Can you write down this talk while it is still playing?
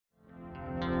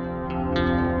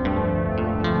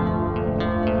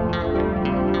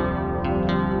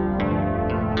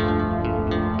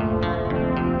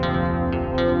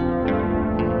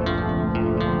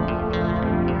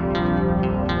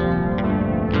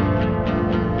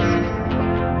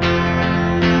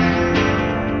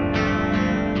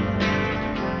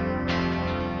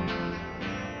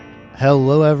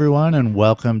Hello, everyone, and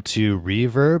welcome to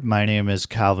Reverb. My name is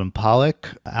Calvin Pollock.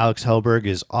 Alex Helberg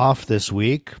is off this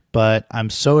week, but I'm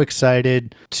so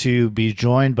excited to be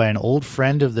joined by an old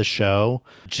friend of the show,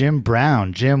 Jim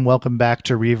Brown. Jim, welcome back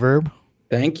to Reverb.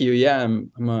 Thank you. Yeah,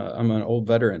 I'm an old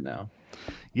veteran now.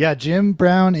 Yeah, Jim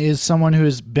Brown is someone who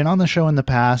has been on the show in the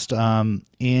past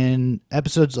in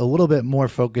episodes a little bit more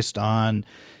focused on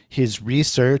his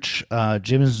research.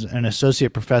 Jim is an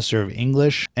associate professor of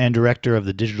English and director of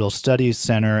the Digital Studies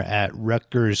Center at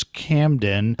Rutgers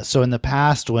Camden. So, in the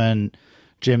past, when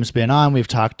Jim's been on, we've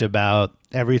talked about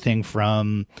everything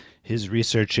from his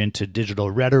research into digital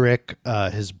rhetoric,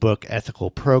 his book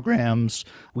Ethical Programs.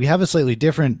 We have a slightly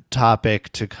different topic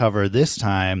to cover this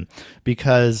time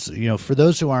because, for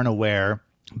those who aren't aware,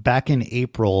 back in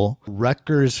April,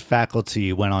 Rutgers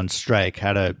faculty went on strike,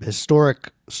 had a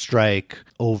historic strike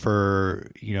over,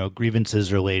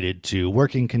 grievances related to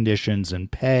working conditions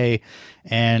and pay.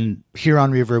 And here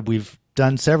on Reverb, we've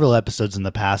done several episodes in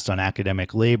the past on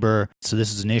academic labor. So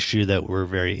this is an issue that we're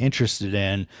very interested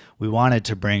in. We wanted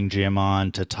to bring Jim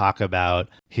on to talk about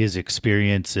his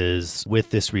experiences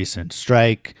with this recent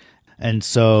strike. And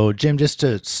so, Jim, just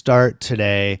to start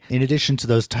today, in addition to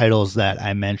those titles that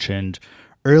I mentioned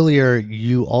earlier,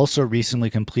 you also recently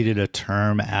completed a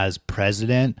term as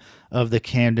president of the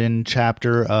Camden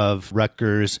chapter of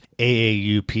Rutgers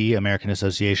AAUP, American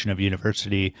Association of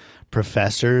University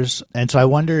Professors. And so I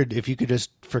wondered if you could just,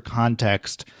 for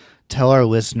context, tell our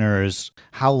listeners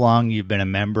how long you've been a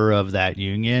member of that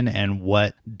union and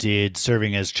what did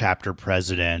serving as chapter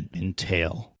president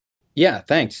entail? Yeah,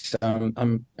 thanks.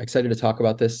 I'm excited to talk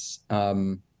about this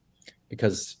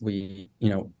because we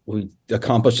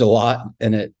accomplished a lot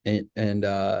in it, and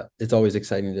it's always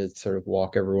exciting to sort of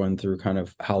walk everyone through kind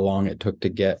of how long it took to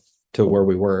get to where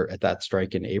we were at that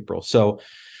strike in April. So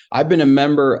I've been a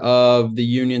member of the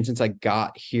union since I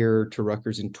got here to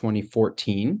Rutgers in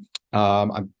 2014.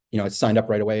 I signed up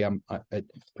right away. I'm at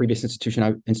previous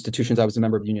institutions. I was a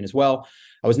member of the union as well.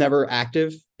 I was never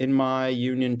active in my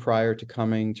union prior to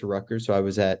coming to Rutgers. So I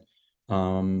was at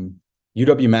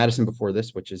UW-Madison before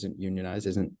this, which isn't unionized,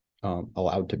 isn't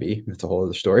allowed to be. That's a whole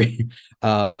other story.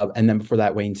 And then before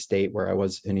that, Wayne State, where I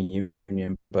was in a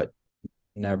union, but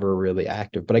never really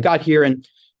active. But I got here and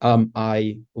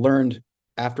I learned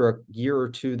after a year or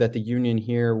two that the union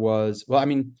here was, well, I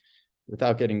mean,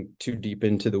 without getting too deep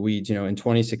into the weeds, in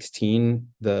 2016,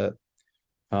 the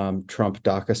Trump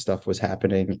DACA stuff was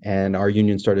happening, and our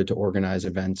union started to organize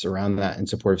events around that in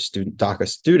support of DACA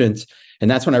students. And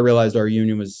that's when I realized our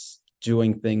union was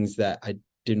doing things that I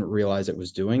didn't realize it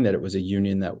was doing, that it was a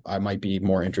union that I might be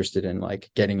more interested in, like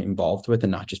getting involved with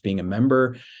and not just being a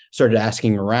member. Started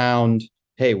asking around,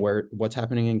 hey, what's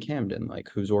happening in Camden? Like,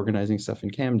 who's organizing stuff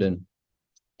in Camden?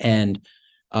 And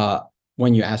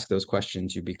when you ask those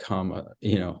questions, you become,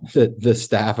 the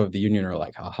staff of the union are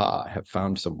like, aha, I have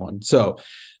found someone. So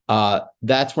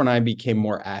that's when I became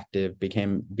more active,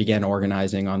 began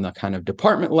organizing on the kind of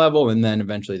department level, and then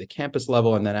eventually the campus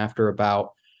level. And then after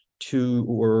about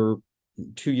 2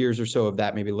 years or so of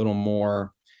that, maybe a little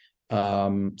more,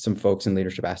 some folks in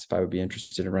leadership asked if I would be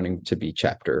interested in running to be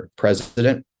chapter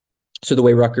president. So the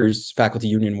way Rutgers faculty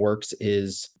union works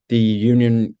is the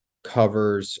union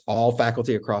covers all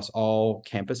faculty across all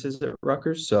campuses at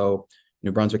Rutgers. So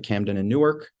New Brunswick, Camden, and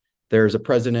Newark. There's a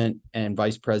president and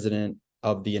vice president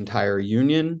of the entire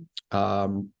union.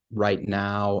 Right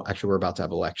now, actually, we're about to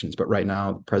have elections, but right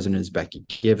now, the president is Becky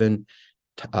Given.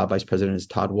 Vice president is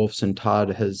Todd Wolfson. Todd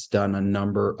has done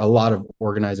a lot of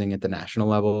organizing at the national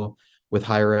level with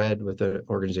higher ed, with an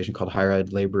organization called Higher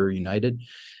Ed Labor United.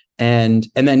 And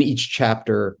then each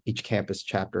campus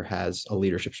chapter has a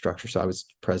leadership structure. So I was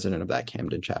president of that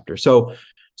Camden chapter. So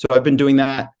I've been doing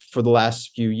that for the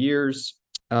last few years.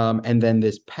 And then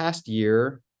this past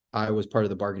year, I was part of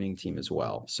the bargaining team as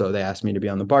well. So they asked me to be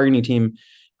on the bargaining team.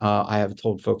 I have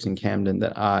told folks in Camden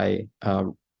that I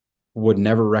would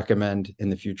never recommend in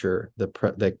the future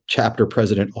the chapter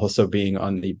president also being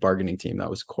on the bargaining team. That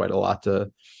was quite a lot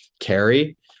to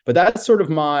carry. But that's sort of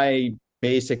my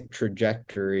basic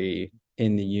trajectory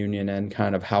in the union, and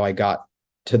kind of how it got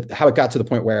to the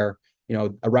point where,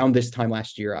 around this time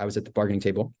last year, I was at the bargaining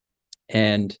table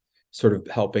and sort of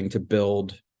helping to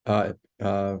build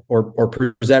or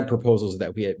present proposals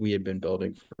that we had been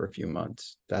building for a few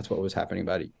months. That's what was happening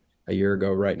about a year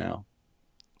ago right now.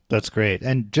 That's great.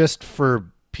 And just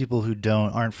for people who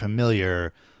aren't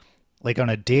familiar, like on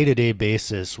a day-to-day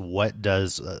basis, what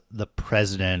does the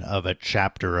president of a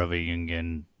chapter of a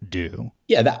union do?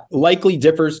 Yeah, that likely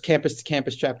differs campus to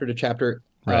campus, chapter to chapter.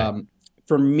 Right.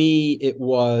 For me,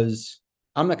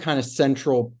 I'm the kind of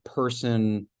central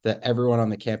person that everyone on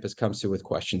the campus comes to with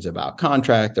questions about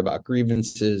contract, about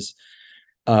grievances,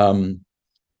 um,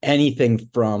 anything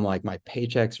from like my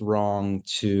paycheck's wrong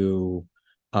to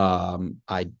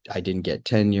I didn't get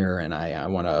tenure and I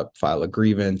want to file a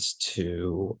grievance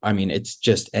to, I mean, it's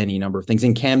just any number of things.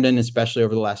 In Camden, especially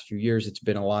over the last few years, it's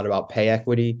been a lot about pay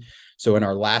equity. So in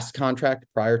our last contract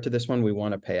prior to this one, we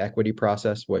won a pay equity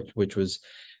process, which was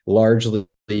largely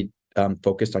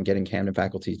focused on getting Camden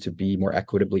faculty to be more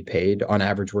equitably paid. On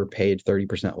average, we're paid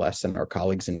 30% less than our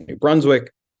colleagues in New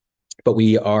Brunswick, but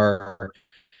we are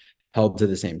held to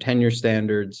the same tenure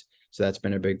standards. So that's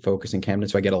been a big focus in Camden.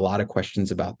 So I get a lot of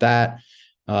questions about that.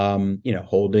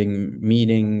 Holding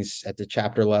meetings at the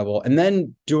chapter level, and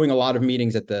then doing a lot of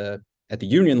meetings at the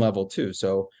union level too.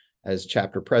 So as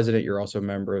chapter president, you're also a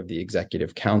member of the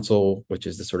executive council, which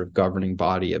is the sort of governing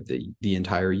body of the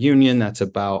entire union. That's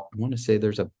about, I want to say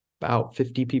there's about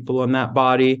 50 people in that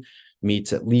body,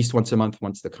 meets at least once a month.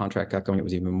 Once the contract got going, it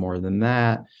was even more than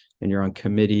that. And you're on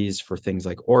committees for things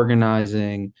like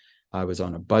organizing. I was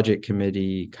on a budget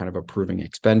committee, kind of approving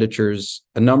expenditures.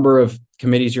 A number of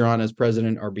committees you're on as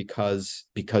president are because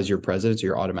you're president, so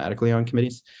you're automatically on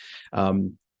committees.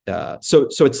 So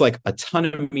it's like a ton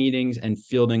of meetings and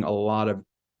fielding a lot of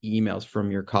emails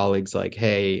from your colleagues like,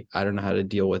 hey, I don't know how to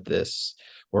deal with this,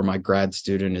 or my grad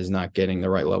student is not getting the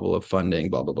right level of funding,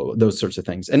 blah, blah, blah, those sorts of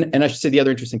things. And I should say the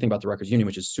other interesting thing about the Rutgers Union,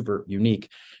 which is super unique,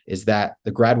 is that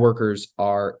the grad workers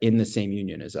are in the same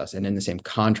union as us and in the same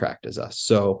contract as us.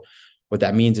 So what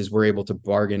that means is we're able to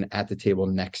bargain at the table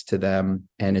next to them.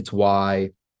 And it's why,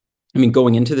 I mean,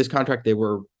 going into this contract, they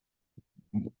were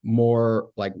more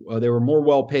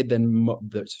well paid than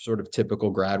the sort of typical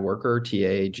grad worker,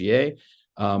 TA, GA.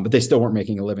 But they still weren't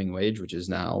making a living wage, which is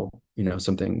now,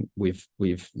 something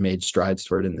we've made strides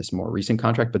toward in this more recent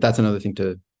contract. But that's another thing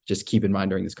to just keep in mind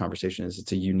during this conversation, is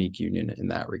it's a unique union in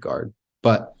that regard.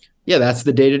 But yeah, that's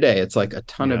the day to day. It's like a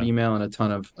ton of email and a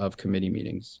ton of committee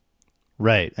meetings.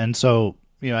 Right. And so,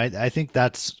 I think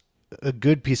that's a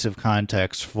good piece of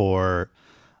context for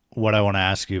what I want to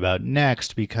ask you about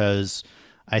next, because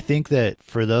I think that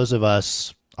for those of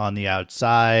us on the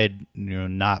outside,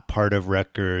 not part of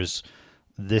Rutgers,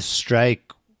 this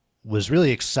strike was really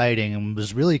exciting and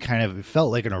was really it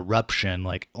felt like an eruption,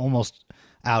 like almost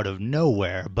out of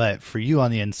nowhere. But for you on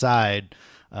the inside,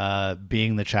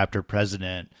 being the chapter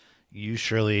president, you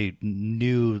surely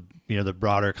knew, the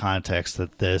broader context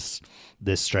that this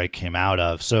strike came out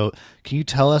of. So can you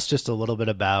tell us just a little bit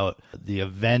about the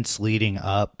events leading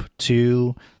up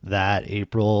to that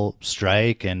April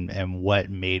strike and what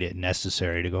made it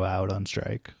necessary to go out on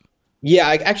strike? Yeah,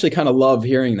 I actually kind of love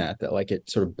hearing that like it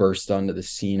sort of burst onto the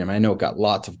scene. I mean, I know it got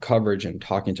lots of coverage, and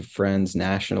talking to friends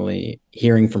nationally,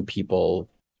 hearing from people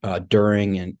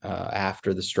during and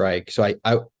after the strike. So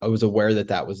I was aware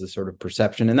that was the sort of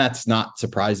perception, and that's not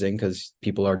surprising because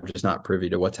people are just not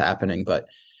privy to what's happening. But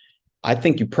I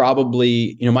think you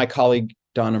probably, my colleague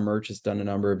Donna Murch has done a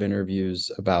number of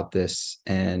interviews about this,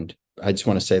 and I just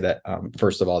want to say that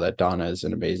first of all, that Donna is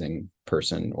an amazing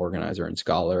person, organizer, and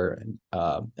scholar,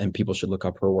 and people should look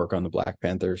up her work on the Black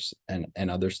Panthers and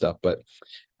other stuff. But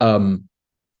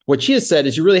what she has said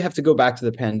is you really have to go back to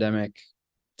the pandemic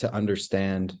to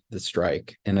understand the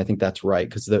strike, and I think that's right,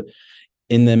 because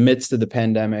in the midst of the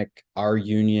pandemic, our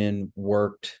union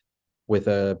worked with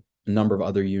a number of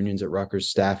other unions at Rutgers,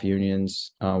 staff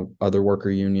unions, other worker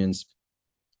unions,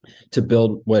 to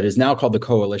build what is now called the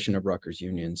Coalition of Rutgers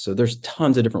Unions. So there's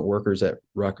tons of different workers at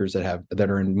Rutgers that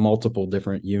are in multiple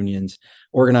different unions.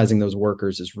 Organizing those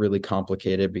workers is really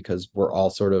complicated because we're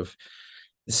all sort of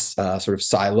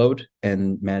siloed,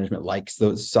 and management likes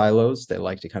those silos. They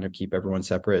like to kind of keep everyone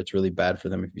separate. It's really bad for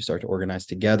them if you start to organize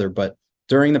together. But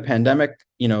during the pandemic,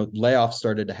 layoffs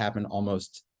started to happen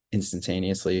almost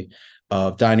instantaneously,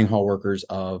 of dining hall workers,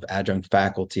 of adjunct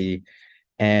faculty,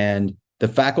 and the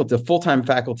full-time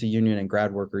faculty union and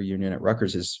grad worker union at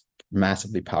Rutgers is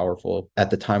massively powerful.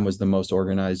 At the time was the most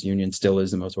organized union, still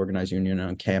is the most organized union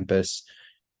on campus,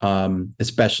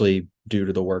 especially due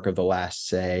to the work of the last,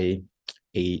 say,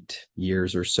 8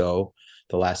 years or so,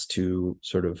 the last two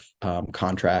sort of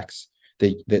contracts.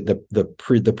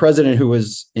 The president who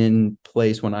was in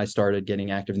place when I started getting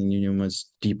active in the union was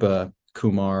Deepa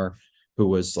Kumar, who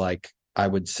was, like, I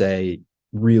would say,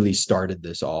 really started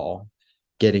this all,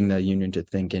 getting the union to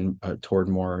think toward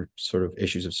more sort of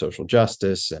issues of social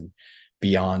justice and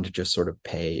beyond just sort of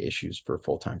pay issues for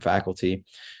full-time faculty.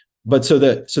 But so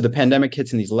the pandemic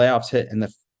hits and these layoffs hit, and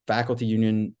the faculty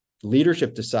union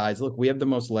leadership decides, look, we have the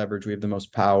most leverage, we have the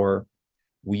most power.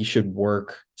 we should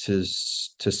work to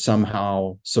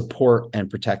somehow support and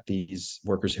protect these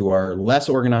workers who are less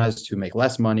organized, who make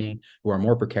less money, who are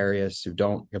more precarious, who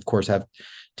don't, of course, have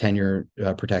tenure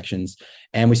protections.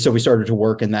 And we started to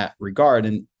work in that regard.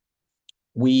 And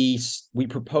we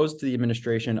proposed to the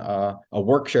administration a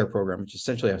work share program, which is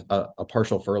essentially a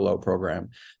partial furlough program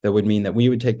that would mean that we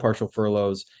would take partial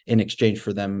furloughs in exchange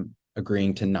for them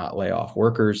agreeing to not lay off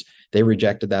workers. They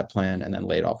rejected that plan and then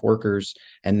laid off workers.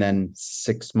 And then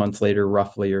 6 months later,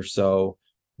 roughly or so,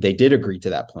 they did agree to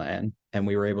that plan, and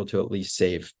we were able to at least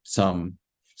save some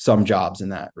jobs in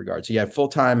that regard. So you had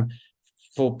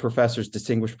full professors,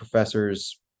 distinguished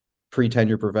professors,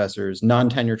 pre-tenure professors,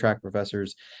 non-tenure track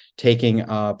professors taking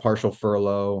a partial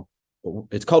furlough.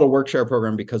 It's called a work share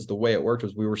program because the way it worked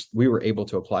was we were able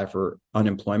to apply for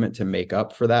unemployment to make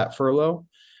up for that furlough.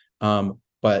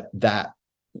 But that,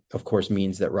 of course,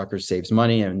 means that Rutgers saves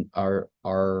money, and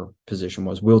our position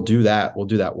was we'll do that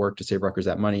work to save Rutgers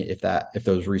that money if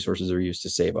those resources are used to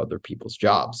save other people's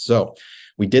jobs. So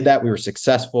we did that. We were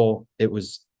successful. I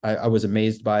was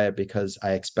amazed by it because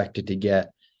I expected to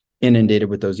get inundated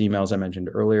with those emails I mentioned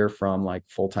earlier from like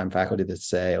full-time faculty that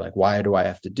say like, why do I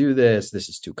have to do this? This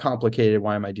is too complicated.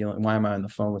 Why am I on the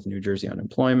phone with New Jersey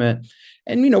unemployment?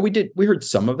 And, we heard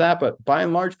some of that, but by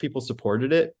and large, people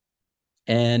supported it.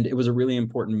 And it was a really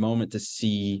important moment to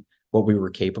see what we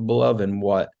were capable of and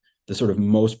what the sort of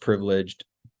most privileged,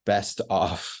 best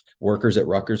off workers at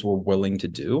Rutgers were willing to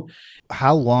do.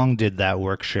 How long did that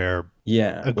work share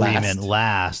agreement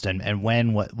last? And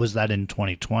when, what was that, in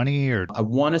 2020 or? I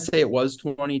want to say it was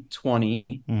 2020.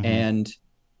 Mm-hmm. And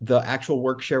the actual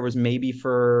work share was maybe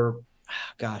for,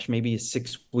 maybe a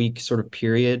 6-week sort of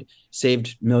period,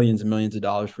 saved millions and millions of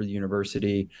dollars for the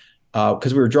university.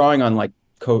 Because we were drawing on like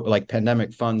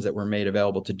pandemic funds that were made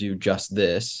available to do just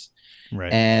this.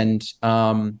 Right. And,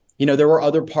 there were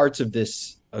other parts of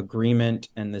this agreement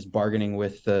and this bargaining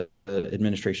with the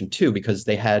administration too, because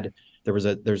there's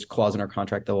a clause in our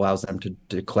contract that allows them to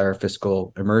declare a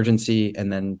fiscal emergency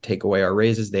and then take away our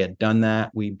raises. They had done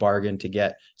that. We bargained to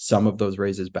get some of those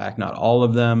raises back, not all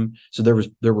of them. So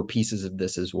there were pieces of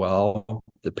this as well.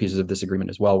 The pieces of this agreement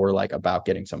as well were like about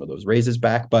getting some of those raises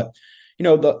back. But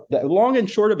the long and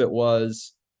short of it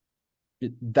was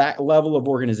that level of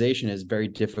organization is very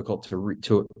difficult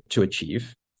to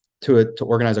achieve, to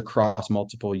organize across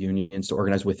multiple unions, to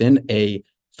organize within a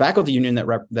faculty union that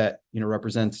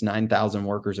represents 9,000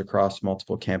 workers across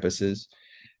multiple campuses,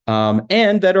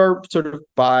 and that are sort of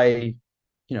by,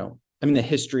 the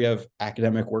history of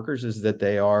academic workers is that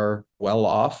they are well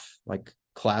off, like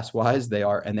class-wise, they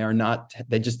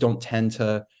just don't tend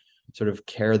to sort of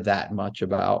care that much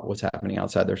about what's happening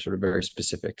outside their sort of very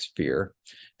specific sphere.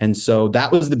 And so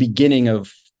that was the beginning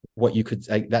of what you could,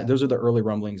 those are the early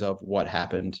rumblings of what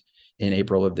happened in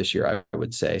April of this year, I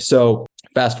would say. So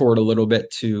fast forward a little bit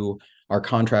to our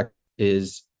contract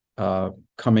is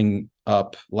coming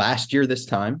up last year this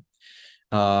time.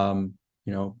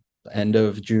 End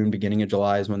of June, beginning of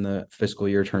July is when the fiscal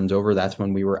year turns over. That's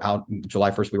when we were out.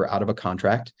 July 1st, we were out of a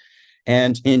contract.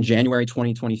 And in January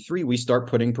 2023, we start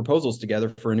putting proposals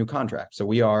together for a new contract. So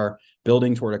we are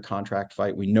building toward a contract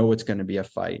fight. We know it's going to be a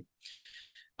fight.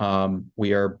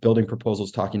 We are building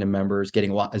proposals, talking to members,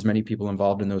 getting as many people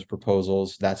involved in those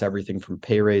proposals. That's everything from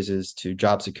pay raises to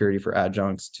job security for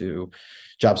adjuncts to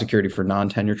job security for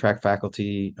non-tenure track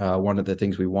faculty. One of the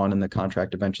things we won in the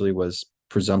contract eventually was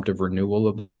presumptive renewal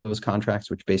of those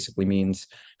contracts, which basically means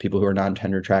people who are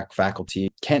non-tenure track faculty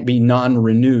can't be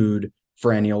non-renewed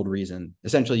for any old reason.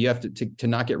 Essentially, you have to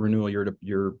not get renewal,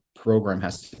 your program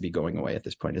has to be going away at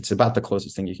this point. It's about the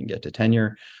closest thing you can get to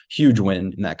tenure. Huge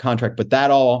win in that contract. But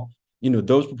that all,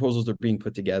 those proposals are being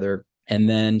put together, and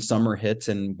then summer hits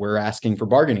and we're asking for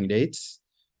bargaining dates.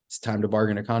 It's time to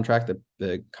bargain a contract.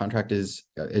 The contract is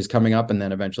coming up, and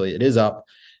then eventually it is up.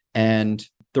 And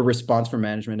the response from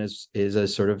management is a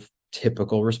sort of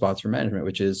typical response from management,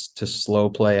 which is to slow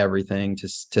play everything,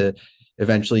 to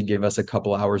eventually give us a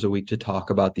couple hours a week to talk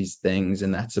about these things,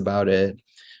 and that's about it.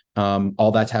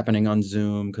 All that's happening on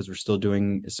Zoom because we're still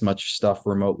doing as much stuff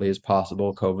remotely as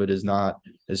possible. COVID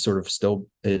is sort of still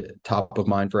top of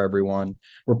mind for everyone.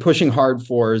 We're pushing hard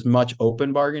for as much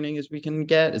open bargaining as we can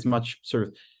get, as much sort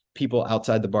of people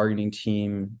outside the bargaining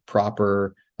team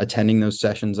proper attending those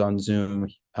sessions on Zoom.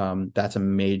 That's a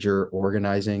major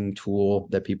organizing tool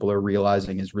that people are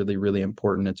realizing is really, really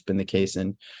important. It's been the case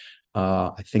in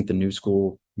I think the new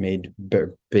school made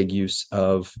big use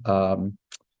of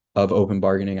of open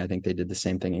bargaining. I think they did the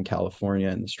same thing in California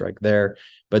and the strike there.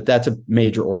 But that's a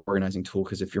major organizing tool,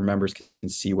 because if your members can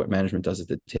see what management does at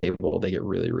the table, they get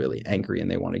really, really angry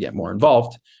and they want to get more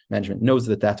involved. Management knows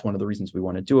that that's one of the reasons we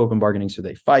want to do open bargaining, so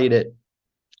they fight it.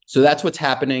 So that's what's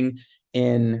happening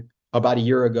in about a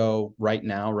year ago right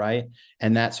now, right?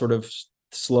 And that sort of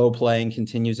slow playing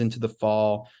continues into the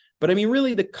fall. But I mean,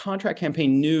 really, the contract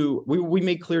campaign knew, we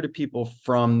made clear to people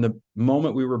from the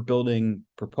moment we were building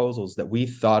proposals that we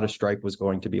thought a strike was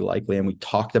going to be likely. And we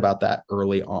talked about that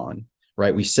early on,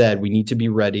 right? We said we need to be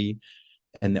ready.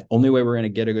 And the only way we're going to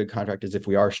get a good contract is if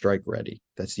we are strike ready.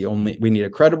 That's the only, we need a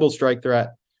credible strike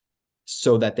threat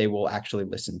so that they will actually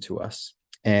listen to us.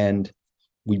 And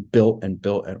we built and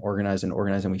organized,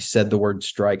 and we said the word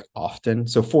strike often.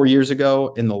 So 4 years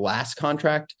ago in the last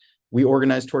contract, we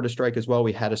organized toward a strike as well.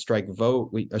 We had a strike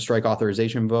vote, a strike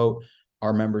authorization vote.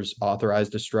 Our members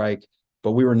authorized a strike,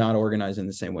 but we were not organized in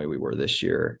the same way we were this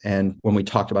year. And when we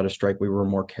talked about a strike, we were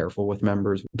more careful with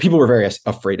members. People were very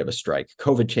afraid of a strike.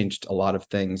 COVID changed a lot of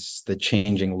things. The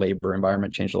changing labor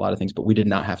environment changed a lot of things, but we did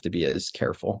not have to be as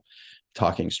careful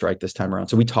talking strike this time around.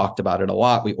 So we talked about it a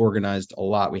lot. We organized a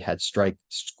lot. We had strike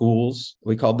schools,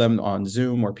 we called them, on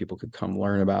Zoom, where people could come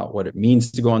learn about what it means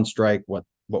to go on strike, what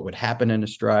would happen in a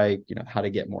strike, how to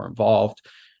get more involved.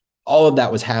 All of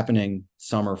that was happening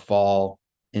summer, fall,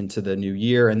 into the new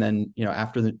year. And then,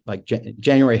 after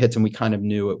January hits, and we kind of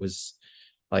knew it was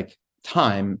like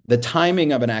the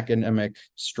timing of an academic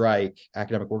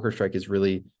worker strike is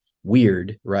really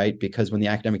weird, right? Because when the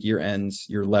academic year ends,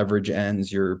 your leverage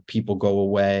ends, your people go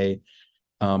away.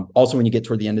 Also, when you get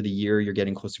toward the end of the year, you're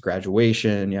getting close to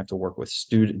graduation. You have to work with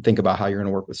think about how you're going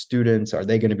to work with students. Are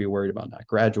they going to be worried about not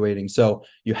graduating? So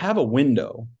you have a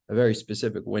window, a very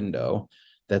specific window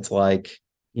that's like,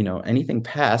 anything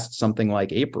past something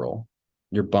like April,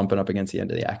 you're bumping up against the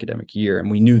end of the academic year. And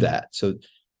we knew that. So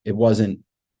it wasn't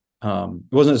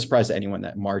a surprise to anyone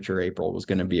that March or April was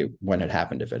going to be when it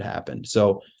happened, if it happened.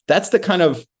 So that's the kind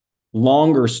of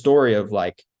longer story of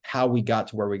like how we got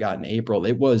to where we got in April.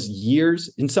 It was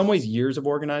in some ways years of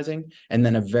organizing, and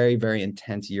then a very, very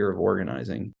intense year of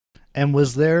organizing. And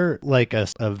was there like a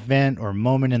event or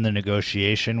moment in the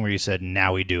negotiation where you said,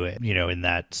 now we do it, in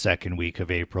that second week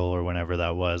of April or whenever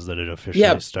that was that it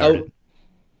officially started?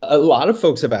 A lot of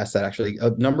folks have asked that, actually.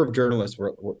 A number of journalists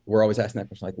were always asking that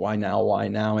question, like, why now? Why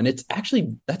now? And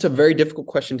that's a very difficult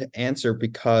question to answer,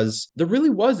 because there really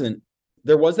wasn't.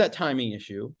 There was that timing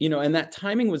issue, and that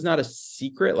timing was not a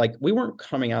secret. Like, we weren't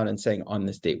coming out and saying on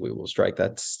this date we will strike.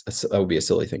 That would be a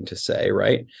silly thing to say,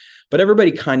 right? But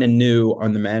everybody kind of knew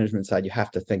on the management side, you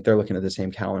have to think they're looking at the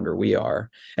same calendar we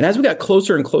are. And as we got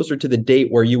closer and closer to the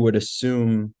date where you would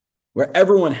assume, where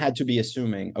everyone had to be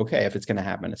assuming, okay, if it's going to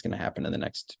happen, it's going to happen in the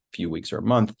next few weeks or a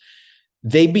month.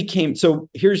 So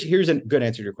here's a good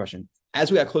answer to your question.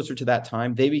 As we got closer to that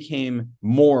time, they became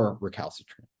more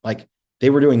recalcitrant. Like, they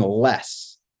were doing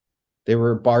less. They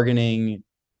were bargaining.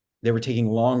 They were taking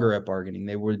longer at bargaining.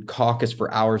 They would caucus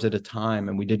for hours at a time,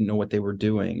 and we didn't know what they were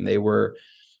doing. They were,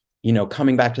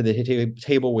 coming back to the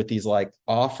table with these like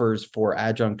offers for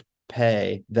adjunct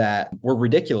pay that were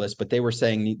ridiculous, but they were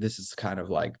saying this is kind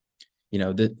of like,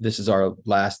 this is our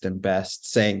last and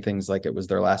best, saying things like it was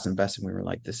their last and best. And we were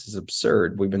like, this is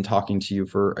absurd. We've been talking to you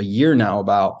for a year now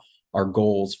about our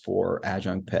goals for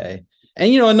adjunct pay.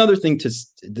 And, another thing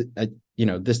this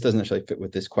doesn't necessarily fit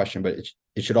with this question, but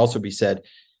it should also be said.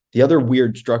 The other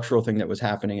weird structural thing that was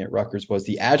happening at Rutgers was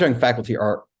the adjunct faculty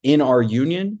are in our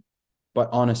union, but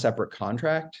on a separate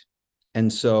contract.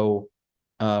 And so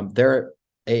they're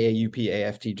AAUP,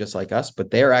 AFT, just like us,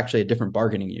 but they're actually a different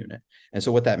bargaining unit. And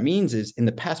so what that means is, in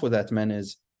the past, what that's meant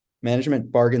is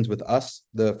management bargains with us,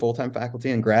 the full-time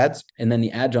faculty and grads, and then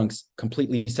the adjuncts,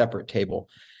 completely separate table.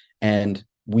 And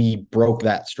we broke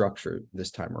that structure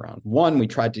this time around. One,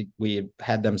 we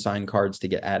had them sign cards to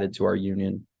get added to our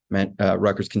union.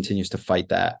 Rutgers continues to fight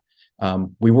that.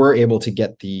 We were able to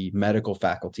get the medical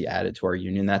faculty added to our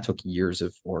union. That took years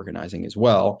of organizing as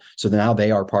well. So now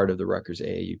they are part of the Rutgers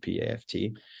AAUP,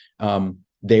 AFT.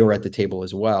 They were at the table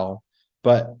as well.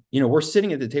 But, we're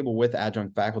sitting at the table with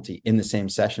adjunct faculty in the same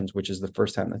sessions, which is the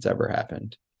first time that's ever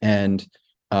happened. And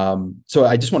so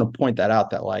I just want to point that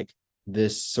out, that like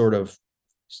this sort of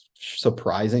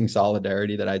surprising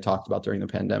solidarity that I talked about during the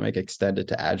pandemic extended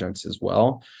to adjuncts as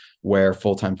well, where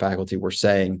full-time faculty were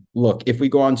saying, look, if we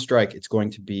go on strike, it's going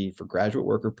to be for graduate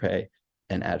worker pay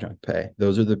and adjunct pay.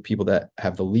 Those are the people that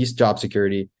have the least job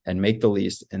security and make the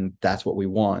least, and that's what we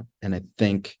want. And I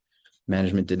think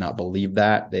management did not believe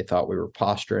that. They thought we were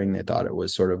posturing. They thought it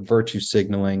was sort of virtue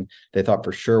signaling. They thought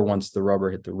for sure once the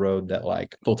rubber hit the road that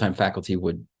like full-time faculty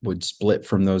would split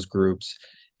from those groups.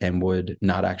 and would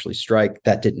not actually strike.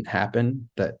 That didn't happen.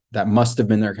 That must have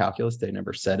been their calculus. They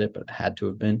never said it, but it had to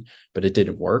have been, but it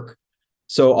didn't work.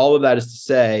 So all of that is to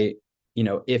say,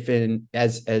 if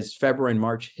as February and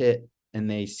March hit and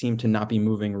they seemed to not be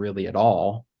moving really at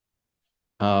all,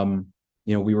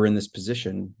 we were in this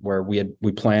position where we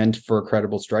planned for a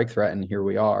credible strike threat, and here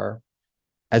we are.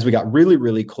 As we got really,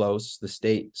 really close, the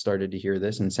state started to hear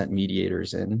this and sent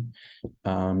mediators in.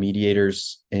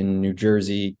 Mediators in New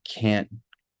Jersey can't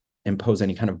impose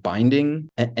any kind of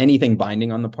anything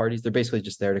binding on the parties. They're basically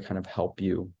just there to kind of help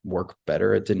you work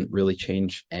better. It didn't really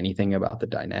change anything about the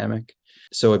dynamic.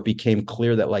 So it became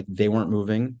clear that like they weren't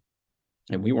moving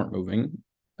and we weren't moving,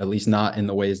 at least not in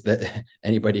the ways that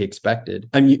anybody expected.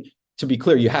 I mean, to be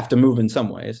clear, you have to move in some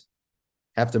ways,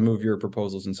 have to move your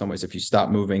proposals in some ways. If you stop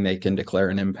moving, they can declare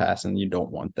an impasse, and you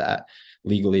don't want that.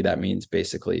 Legally, that means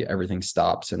basically everything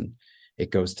stops and it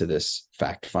goes to this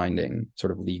fact-finding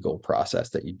sort of legal process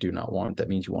that you do not want. That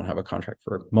means you won't have a contract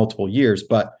for multiple years.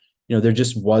 But there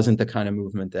just wasn't the kind of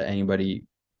movement that anybody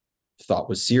thought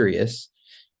was serious.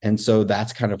 And so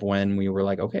that's kind of when we were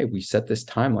like, okay, we set this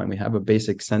timeline. We have a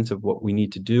basic sense of what we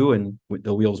need to do, and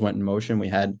the wheels went in motion. We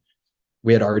had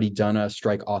already done a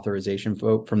strike authorization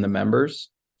vote from the members.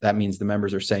 That means the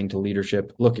members are saying to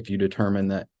leadership, look, if you determine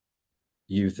that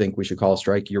you think we should call a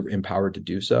strike, you're empowered to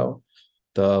do so.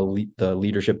 The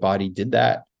leadership body did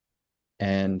that,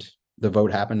 and the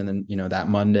vote happened. And then, that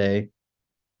Monday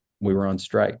we were on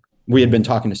strike. We had been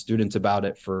talking to students about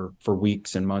it for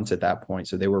weeks and months at that point,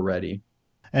 so they were ready.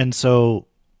 And so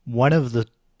one of the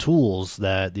tools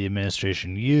that the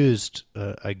administration used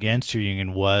against your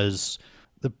union was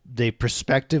they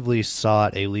prospectively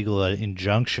sought a legal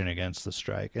injunction against the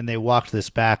strike, and they walked this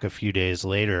back a few days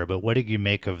later. But what did you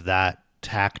make of that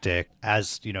tactic?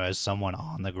 As as someone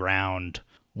on the ground,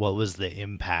 what was the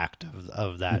impact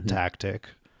of that tactic?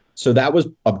 So that was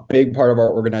a big part of our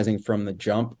organizing from the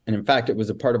jump. And in fact, it was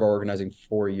a part of our organizing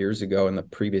 4 years ago in the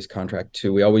previous contract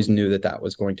too. We always knew that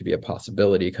was going to be a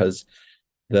possibility, because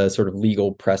the sort of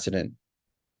legal precedent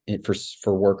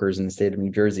for workers in the state of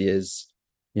New Jersey is,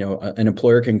 an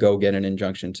employer can go get an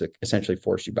injunction to essentially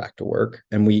force you back to work.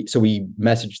 And we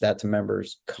messaged that to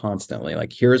members constantly,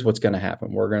 like, here's what's going to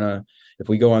happen. If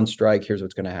we go on strike, here's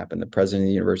what's going to happen. The president of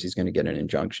the university is going to get an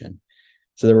injunction.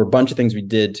 So there were a bunch of things we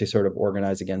did to sort of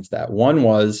organize against that. One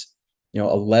was, a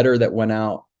letter that went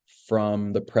out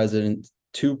from the president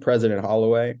to President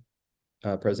Holloway,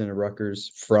 president of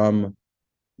Rutgers, from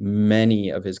many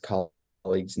of his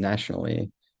colleagues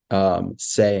nationally,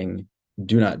 saying,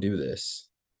 do not do this.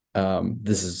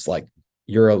 This is like,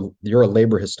 you're a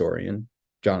labor historian,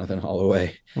 Jonathan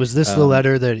Holloway. Was this the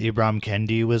letter that Ibram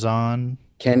Kendi was on?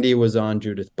 Kendi was on,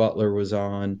 Judith Butler was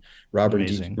on,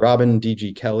 Robin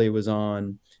D.G. Kelly was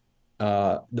on.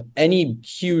 Any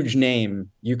huge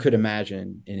name you could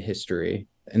imagine in history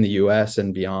in the US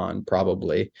and beyond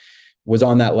probably was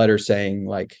on that letter saying,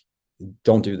 like,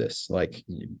 don't do this, like,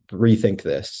 rethink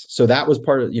this. So that was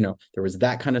part of, there was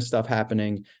that kind of stuff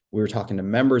happening. We were talking to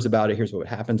members about it. Here's what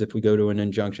happens if we go to an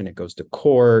injunction. It goes to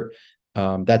court.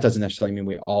 That doesn't necessarily mean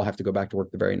we all have to go back to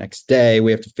work the very next day.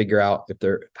 We have to figure out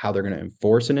how they're going to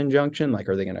enforce an injunction. Like,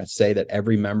 are they going to say that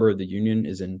every member of the union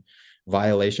is in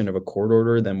violation of a court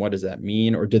order? Then what does that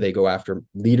mean? Or do they go after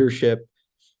leadership?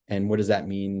 And what does that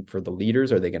mean for the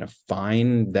leaders? Are they going to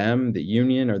fine them, the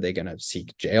union? Are they going to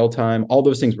seek jail time? All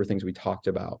those things were things we talked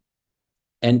about.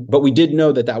 But we did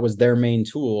know that was their main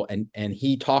tool. And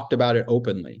he talked about it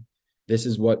openly. This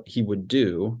is what he would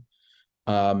do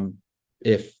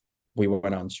if we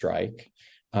went on strike.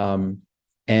 And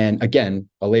again,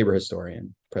 a labor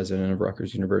historian, president of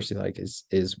Rutgers University, like is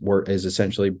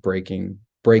essentially breaking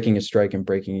a strike and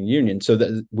breaking a union. So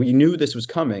that we knew this was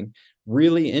coming.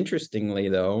 Really interestingly,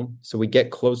 though, so we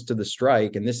get close to the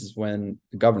strike, and this is when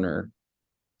the governor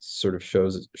sort of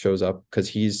shows up,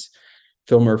 because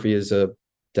Phil Murphy is a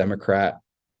Democrat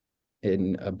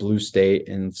in a blue state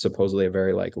and supposedly a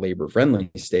very like labor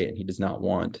friendly state, and he does not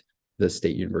want the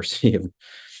State University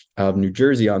of New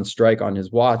Jersey on strike on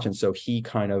his watch. And so he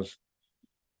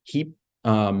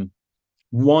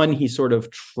sort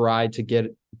of tried to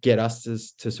get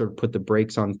us to sort of put the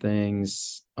brakes on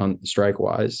things on strike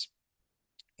wise.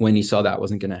 When he saw that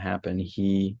wasn't going to happen,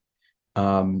 he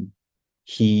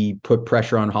put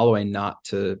pressure on Holloway not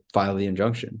to file the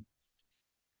injunction.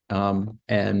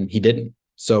 And he didn't.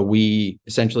 So we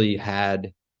essentially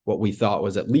had what we thought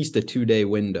was at least a 2-day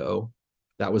window.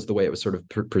 That was the way it was sort of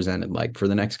presented, like, for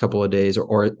the next couple of days,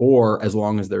 or as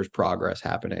long as there's progress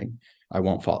happening, I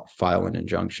won't file an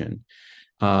injunction.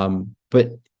 But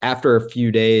after a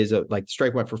few days, like, the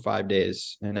strike went for 5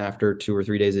 days, and after 2 or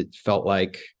 3 days, it felt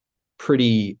like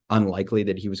pretty unlikely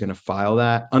that he was going to file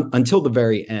that until the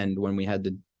very end when we had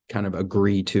to kind of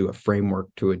agree to a framework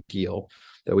to a deal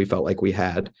that we felt like we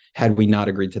had. Had we not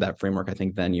agreed to that framework, I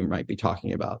think then you might be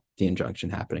talking about the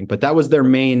injunction happening. But that was their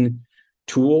main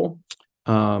tool.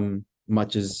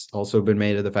 Much has also been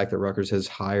made of the fact that Rutgers has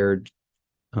hired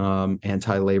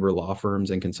anti-labor law firms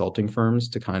and consulting firms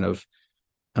to kind of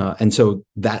and so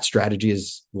that strategy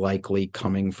is likely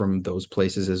coming from those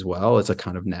places as well. It's a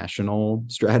kind of national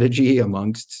strategy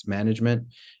amongst management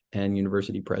and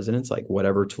university presidents, like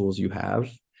whatever tools you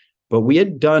have. But we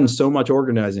had done so much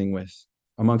organizing with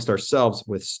amongst ourselves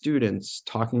with students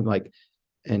talking like,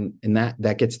 and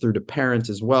that gets through to parents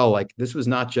as well. Like this was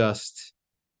not just,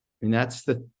 I mean, that's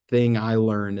the thing I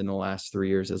learned in the last 3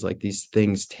 years is like these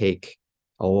things take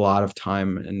a lot of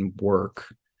time and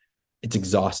work. It's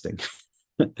exhausting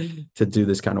to do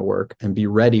this kind of work and be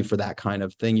ready for that kind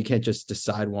of thing. You can't just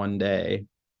decide one day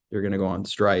you're going to go on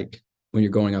strike when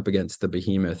you're going up against the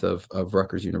behemoth of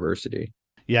Rutgers University.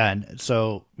 Yeah, and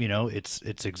so,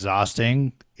 it's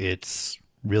exhausting. It's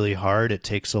really hard. It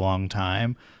takes a long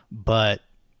time, but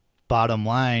bottom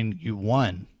line, you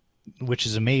won, which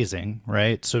is amazing,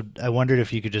 right? So I wondered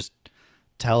if you could just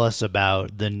tell us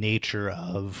about the nature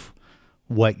of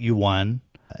what you won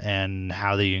and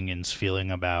how the union's feeling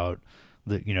about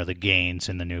the gains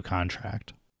in the new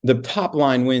contract. The top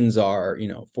line wins are,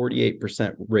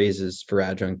 48% raises for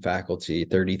adjunct faculty,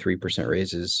 33%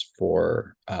 raises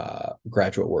for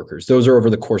graduate workers. Those are over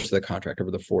the course of the contract,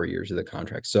 over the 4 years of the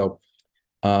contract. So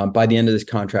by the end of this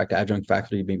contract, adjunct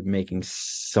faculty will be making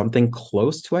something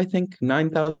close to, I think,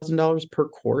 $9,000 per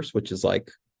course, which is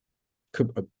like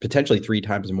potentially 3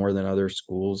 times more than other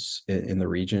schools in the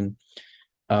region.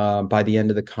 By the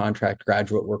end of the contract,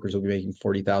 graduate workers will be making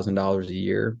 $40,000 a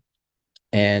year.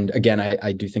 And again,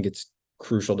 I do think it's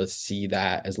crucial to see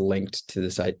that as linked to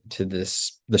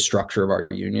the structure of our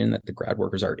union, that the grad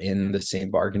workers are in the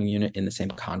same bargaining unit, in the same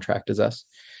contract as us.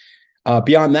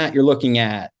 Beyond that, you're looking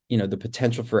at, the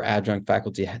potential for adjunct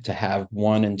faculty to have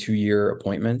 1 and 2 year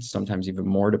appointments, sometimes even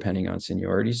more depending on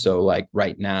seniority. So like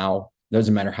right now, it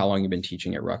doesn't matter how long you've been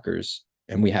teaching at Rutgers,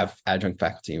 and we have adjunct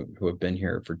faculty who have been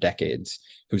here for decades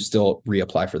who still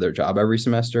reapply for their job every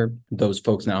semester. Those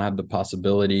folks now have the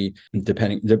possibility,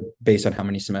 based on how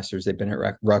many semesters they've been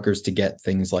at Rutgers, to get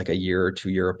things like a year or 2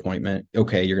 year appointment.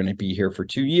 Okay, you're going to be here for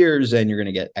 2 years and you're going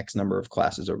to get X number of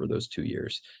classes over those 2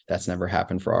 years. That's never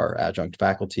happened for our adjunct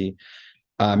faculty.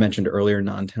 I mentioned earlier,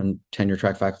 non-tenure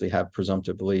track faculty have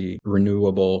presumptively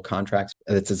renewable contracts.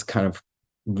 It's as kind of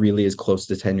really as close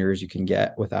to tenure as you can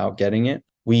get without getting it.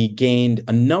 We gained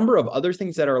a number of other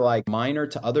things that are like minor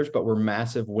to others, but were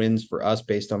massive wins for us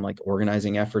based on like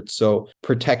organizing efforts. So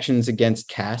protections against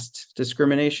caste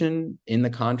discrimination in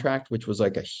the contract, which was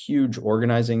like a huge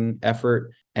organizing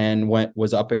effort and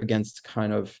was up against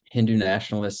kind of Hindu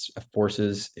nationalist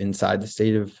forces inside the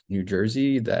state of New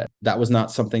Jersey. That was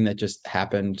not something that just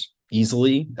happened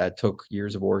easily. That took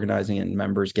years of organizing and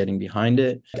members getting behind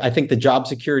it. I think the job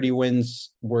security wins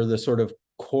were the sort of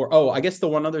core. Oh, I guess the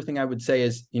one other thing I would say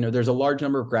is, there's a large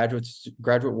number of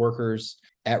graduate workers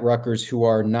at Rutgers who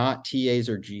are not TAs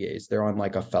or GAs. They're on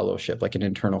like a fellowship, like an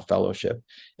internal fellowship.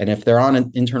 And if they're on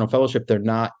an internal fellowship, they're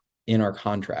not in our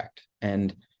contract.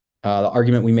 And the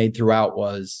argument we made throughout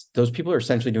was those people are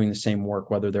essentially doing the same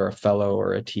work, whether they're a fellow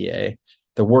or a TA.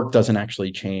 The work doesn't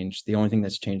actually change. The only thing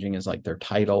that's changing is like their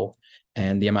title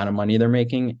and the amount of money they're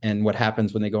making. And what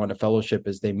happens when they go into fellowship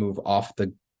is they move off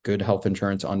the good health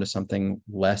insurance onto something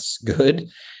less good,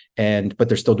 but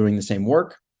they're still doing the same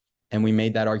work. And we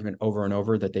made that argument over and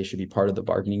over that they should be part of the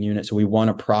bargaining unit. So we won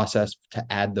a process to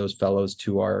add those fellows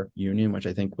to our union, which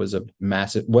I think was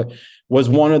what was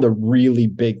one of the really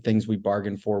big things we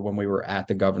bargained for when we were at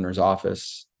the governor's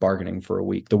office bargaining for a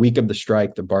week. The week of the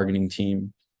strike, the bargaining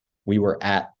team, we were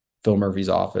at Phil Murphy's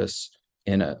office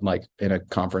in a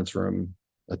conference room,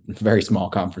 a very small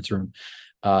conference room,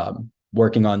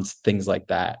 working on things like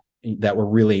that were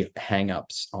really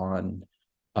hangups on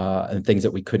and things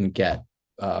that we couldn't get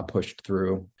pushed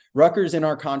through. Rutgers in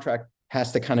our contract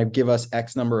has to kind of give us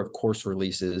X number of course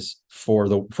releases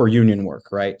for union work,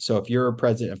 right? So if you're a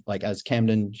president, like as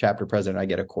Camden chapter president, I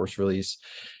get a course release.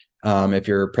 If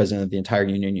you're president of the entire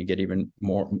union, you get even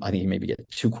more. I think you maybe get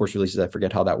 2 course releases. I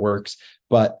forget how that works.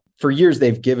 But for years,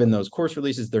 they've given those course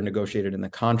releases. They're negotiated in the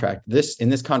contract. In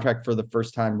this contract, for the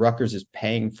first time, Rutgers is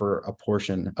paying for a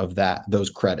portion of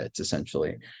those credits,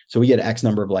 essentially. So we get X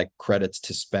number of like credits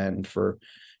to spend for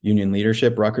union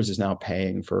leadership. Rutgers is now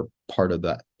paying for part of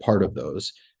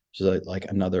those. So like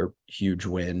another huge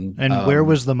win. And where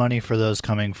was the money for those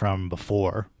coming from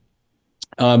before?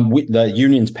 The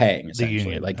union's paying The essentially,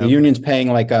 union. like the Okay. union's paying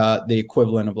like the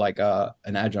equivalent of like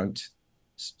an adjunct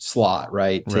slot,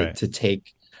 right? Right. To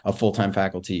take a full-time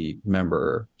faculty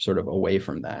member sort of away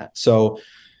from that. So,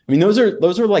 I mean, those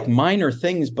are like minor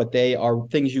things, but they are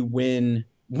things you win.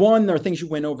 One, there are things you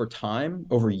win over time,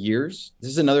 over years.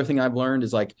 This is another thing I've learned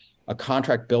is like a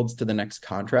contract builds to the next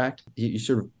contract. You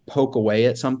sort of poke away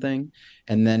at something,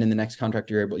 and then in the next contract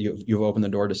you've opened the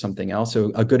door to something else.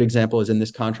 So a good example is in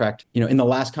this contract. In the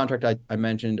last contract I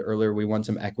mentioned earlier, we won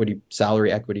some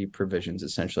salary equity provisions,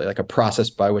 essentially like a process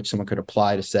by which someone could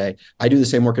apply to say, I do the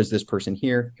same work as this person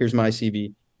here, here's my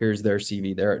CV, here's their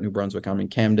CV, they're at New Brunswick, I'm in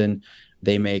Camden,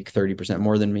 they make 30%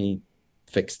 more than me,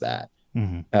 fix that.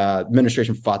 Mm-hmm.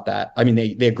 Administration fought that. I mean,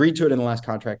 they agreed to it in the last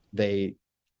contract. They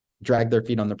dragged their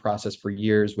feet on the process for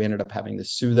years. We ended up having to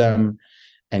sue them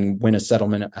and win a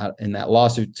settlement in that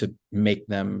lawsuit to make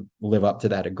them live up to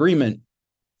that agreement.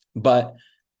 But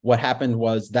what happened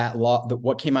was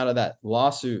what came out of that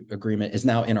lawsuit agreement is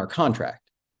now in our contract.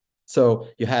 So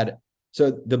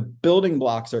the building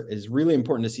blocks is really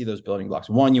important to see those building blocks.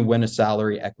 One, you win a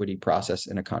salary equity process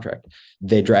in a contract.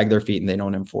 They drag their feet and they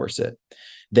don't enforce it.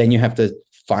 Then you have to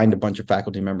find a bunch of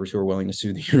faculty members who are willing to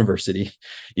sue the university.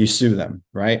 You sue them,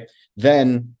 right?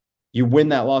 Then you win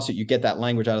that lawsuit, you get that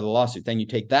language out of the lawsuit. Then you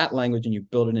take that language and you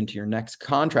build it into your next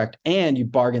contract and you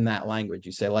bargain that language.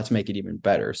 You say, let's make it even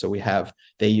better. So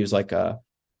they use like a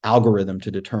algorithm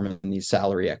to determine these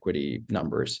salary equity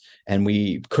numbers. And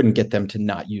we couldn't get them to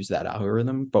not use that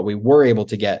algorithm, but we were able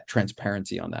to get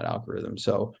transparency on that algorithm.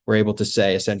 So we're able to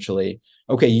say essentially,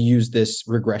 okay, you use this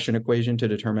regression equation to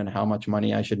determine how much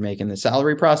money I should make in the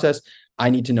salary process. I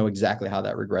need to know exactly how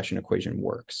that regression equation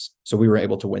works. So we were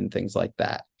able to win things like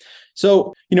that.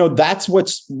 So, that's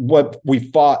what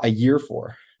we fought a year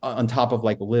for, on top of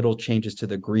like little changes to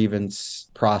the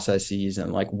grievance processes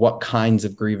and like what kinds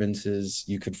of grievances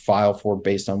you could file for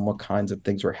based on what kinds of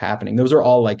things were happening. Those are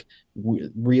all like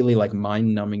really like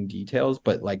mind-numbing details,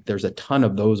 but like there's a ton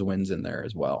of those wins in there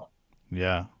as well.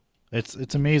 Yeah.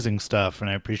 It's amazing stuff, and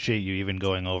I appreciate you even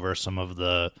going over some of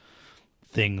the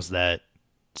things that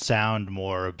sound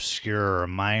more obscure or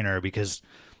minor, because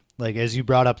like as you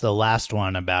brought up the last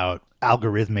one about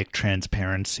algorithmic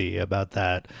transparency, about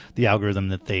that the algorithm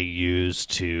that they use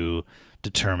to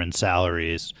determine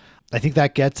salaries, I think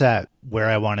that gets at where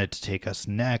I wanted to take us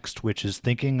next, which is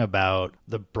thinking about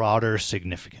the broader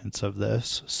significance of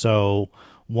this. So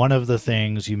one of the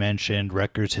things you mentioned,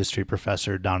 Rutgers history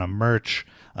professor Donna Murch,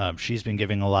 she's been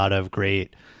giving a lot of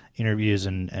great interviews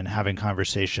and having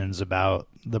conversations about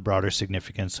the broader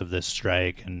significance of this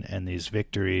strike and these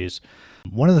victories.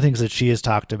 One of the things that she has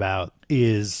talked about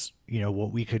is,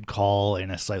 what we could call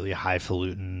in a slightly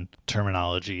highfalutin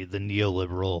terminology, the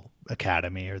neoliberal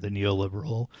academy or the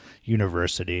neoliberal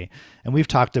university. And we've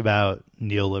talked about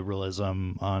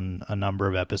neoliberalism on a number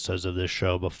of episodes of this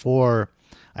show before.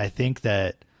 I think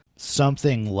that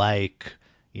something like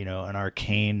an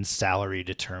arcane salary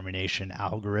determination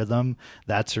algorithm,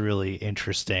 that's a really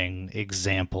interesting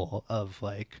example of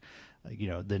like,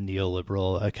 the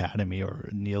neoliberal academy or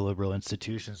neoliberal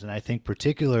institutions. And I think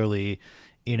particularly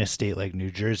in a state like New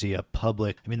Jersey,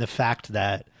 the fact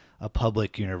that a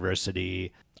public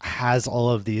university has all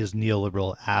of these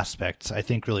neoliberal aspects, I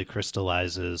think really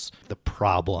crystallizes the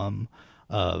problem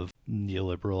of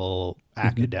neoliberal Mm-hmm.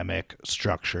 academic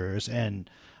structures. And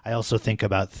I also think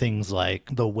about things like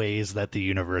the ways that the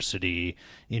university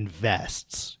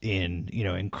invests in,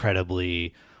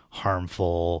 incredibly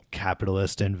harmful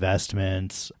capitalist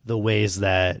investments, the ways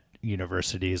that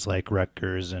universities like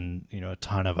Rutgers and a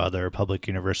ton of other public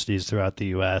universities throughout the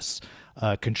U.S.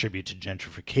 Contribute to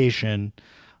gentrification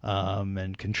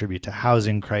and contribute to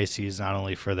housing crises, not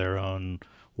only for their own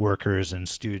workers and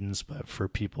students, but for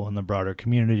people in the broader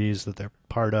communities that they're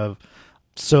part of.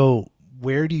 So,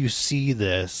 where do you see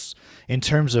this in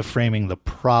terms of framing the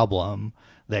problem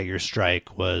that your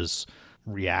strike was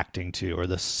reacting to, or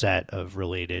the set of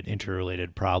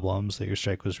interrelated problems that your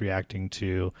strike was reacting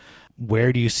to?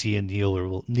 Where do you see a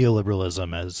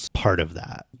neoliberalism as part of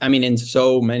that? I mean, in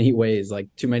so many ways, like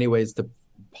too many ways to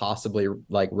possibly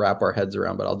like wrap our heads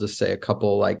around, but I'll just say a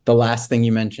couple. Like the last thing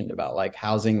you mentioned about like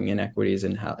housing inequities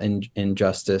and how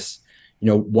injustice.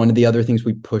 One of the other things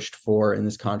we pushed for in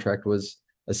this contract was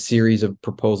a series of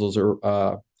proposals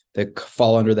that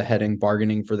fall under the heading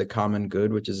bargaining for the common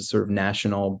good, which is a sort of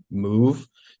national move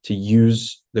to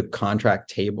use the contract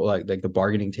table, like the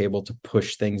bargaining table, to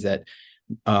push things that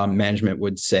management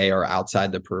would say are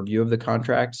outside the purview of the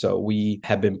contract. So we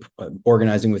have been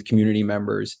organizing with community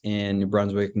members in New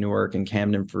Brunswick, Newark, and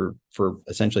Camden for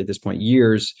essentially at this point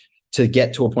years to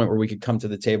get to a point where we could come to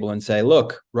the table and say,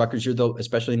 look, Rutgers,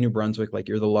 especially New Brunswick, like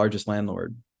you're the largest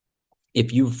landlord.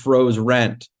 If you froze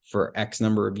rent for X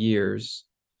number of years,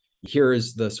 here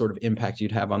is the sort of impact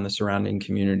you'd have on the surrounding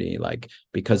community, like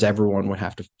because everyone would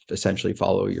have to essentially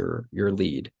follow your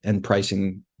lead and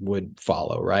pricing would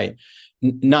follow, right?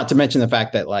 Not to mention the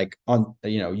fact that like on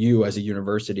you as a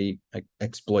university like,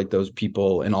 exploit those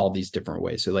people in all these different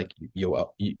ways. So like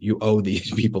you owe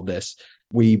these people this.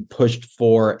 We pushed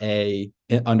for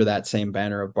under that same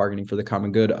banner of bargaining for the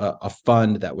common good, a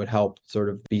fund that would help sort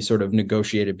of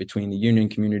negotiated between the union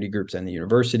community groups and the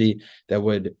university that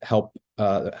would help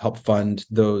fund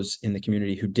those in the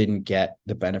community who didn't get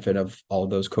the benefit of all of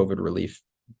those COVID relief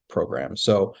programs.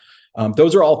 So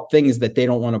those are all things that they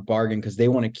don't want to bargain because they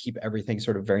want to keep everything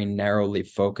sort of very narrowly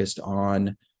focused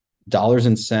on dollars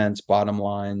and cents, bottom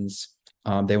lines.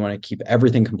 They want to keep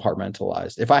everything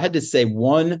compartmentalized. If I had to say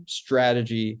one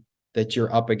strategy that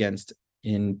you're up against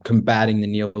in combating the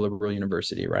neoliberal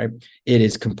university, right, it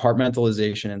is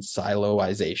compartmentalization and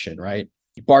siloization, right?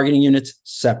 Bargaining units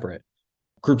separate,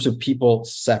 groups of people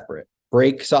separate.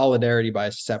 Break solidarity by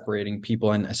separating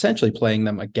people and essentially playing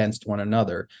them against one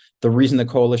another. The reason the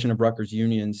coalition of Rutgers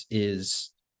unions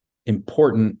is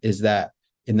important is that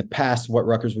in the past, what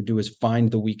Rutgers would do is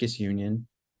find the weakest union,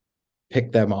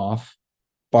 pick them off,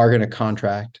 bargain a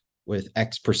contract with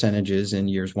X percentages in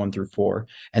years 1 through 4,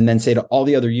 and then say to all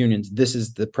the other unions, this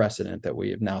is the precedent that we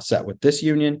have now set with this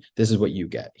union. This is what you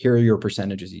get. Here are your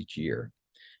percentages each year.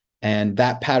 And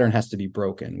that pattern has to be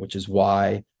broken, which is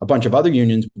why a bunch of other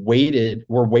unions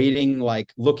were waiting,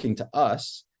 like looking to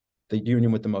us, the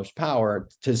union with the most power,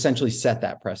 to essentially set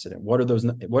that precedent. What are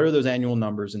those annual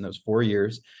numbers in those 4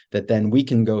 years that then we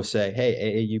can go say,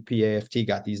 hey, AAUP, AFT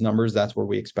got these numbers. That's where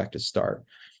we expect to start.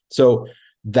 So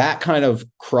that kind of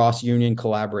cross-union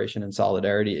collaboration and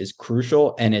solidarity is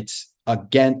crucial. And it's,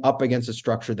 again, up against a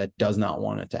structure that does not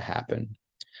want it to happen.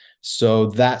 So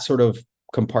that sort of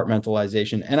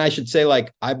compartmentalization. And I should say,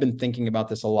 like, I've been thinking about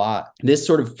this a lot. This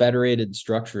sort of federated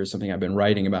structure is something I've been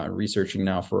writing about and researching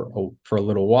now for a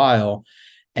little while.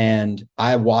 And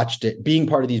I watched it, being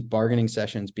part of these bargaining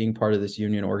sessions, being part of this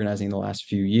union organizing the last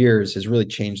few years has really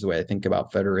changed the way I think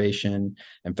about federation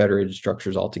and federated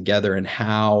structures altogether, and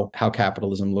how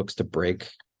capitalism looks to break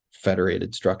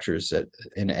federated structures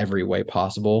in every way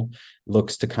possible,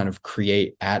 looks to kind of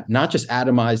create not just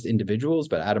atomized individuals,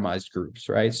 but atomized groups,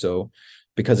 right? So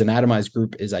because an atomized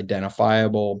group is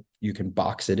identifiable, you can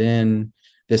box it in.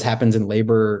 This happens in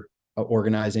labor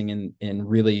organizing in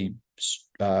really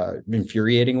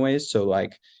infuriating ways. So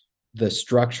like the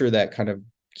structure that kind of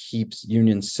keeps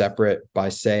unions separate by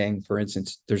saying, for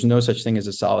instance, there's no such thing as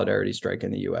a solidarity strike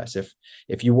in the US.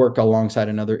 If you work alongside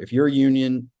another, if you're a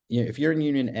union, if you're in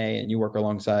Union A and you work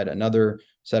alongside another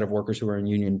set of workers who are in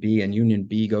Union B and Union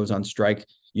B goes on strike,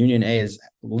 Union A is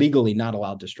legally not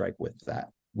allowed to strike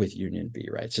with Union B,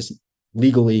 right? It's just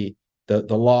legally, the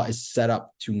law is set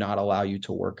up to not allow you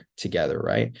to work together,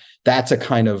 right? That's a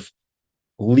kind of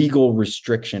legal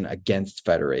restriction against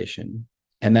federation.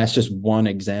 And that's just one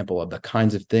example of the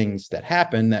kinds of things that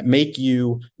happen that make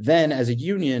you then, as a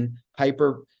union,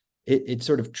 it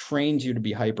sort of trains you to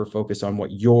be hyper focused on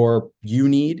what you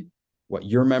need, what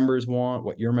your members want,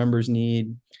 what your members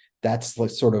need. That's like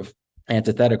sort of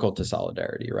antithetical to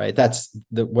solidarity, right? That's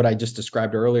what I just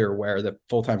described earlier, where the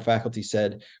full-time faculty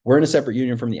said, we're in a separate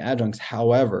union from the adjuncts.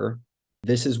 However,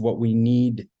 this is what we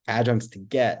need adjuncts to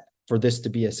get for this to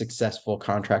be a successful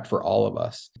contract for all of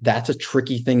us. That's a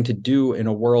tricky thing to do in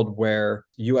a world where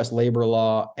US labor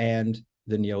law and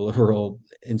the neoliberal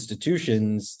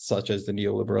institutions, such as the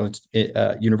neoliberal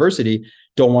university,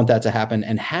 don't want that to happen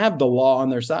and have the law on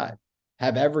their side,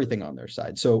 have everything on their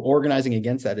side. So organizing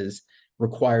against that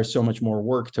requires so much more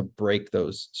work to break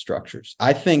those structures.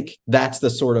 I think that's the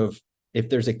sort of, if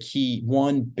there's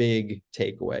one big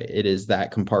takeaway, it is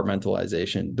that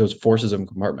compartmentalization, those forces of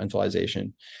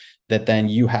compartmentalization, that then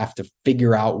you have to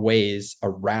figure out ways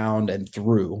around and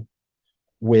through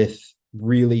with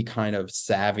really kind of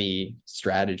savvy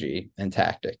strategy and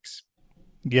tactics.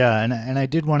 Yeah, and I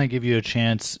did want to give you a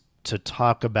chance to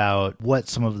talk about what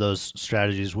some of those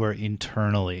strategies were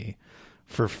internally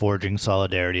for forging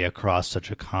solidarity across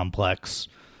such a complex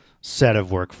set of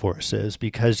workforces,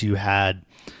 because you had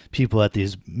people at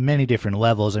these many different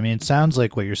levels. I mean, it sounds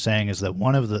like what you're saying is that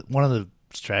one of the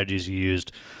strategies you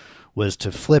used was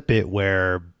to flip it,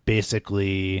 where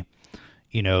basically,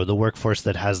 the workforce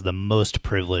that has the most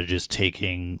privilege is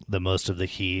taking the most of the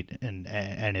heat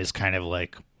and is kind of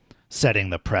like setting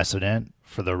the precedent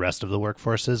for the rest of the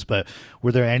workforces. But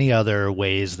were there any other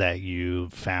ways that you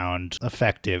found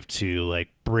effective to like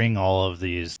bring all of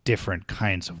these different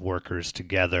kinds of workers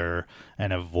together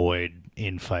and avoid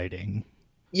infighting?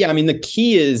 Yeah, I mean, the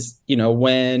key is,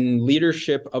 when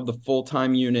leadership of the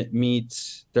full-time unit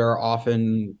meets, there are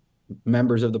often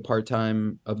members of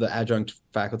the adjunct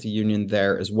faculty union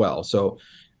there as well. So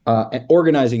and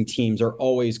organizing teams are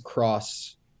always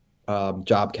cross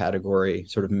job category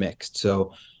sort of mixed.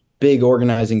 So big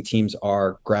organizing teams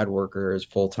are grad workers,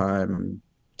 full-time,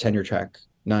 tenure track,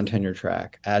 non-tenure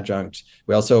track, adjunct.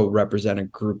 We also represent a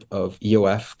group of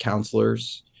EOF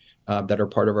counselors that are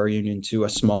part of our union too, a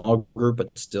small group,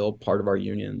 but still part of our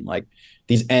union. Like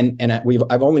these, and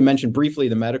I've only mentioned briefly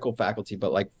the medical faculty,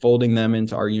 but like folding them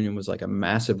into our union was like a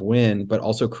massive win, but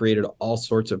also created all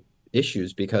sorts of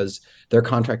issues because their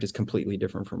contract is completely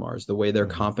different from ours. The way they're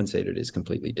compensated is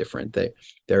completely different.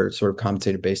 They're sort of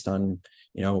compensated based on,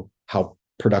 how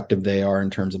productive they are in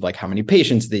terms of like how many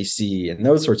patients they see and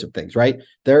those sorts of things, right?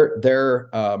 Their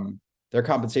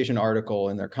compensation article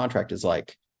in their contract is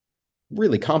like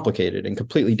really complicated and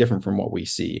completely different from what we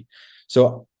see.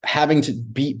 So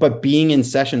being in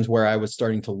sessions where I was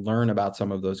starting to learn about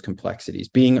some of those complexities,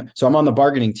 so I'm on the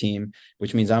bargaining team,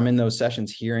 which means I'm in those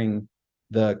sessions hearing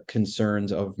the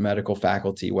concerns of medical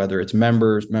faculty, whether it's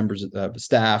members of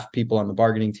staff, people on the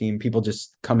bargaining team, people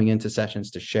just coming into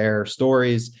sessions to share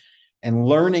stories, and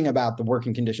learning about the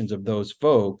working conditions of those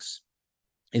folks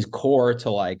is core to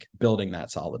like building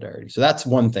that solidarity. So that's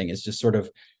one thing, is just sort of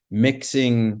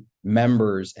mixing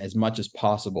members as much as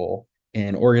possible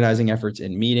in organizing efforts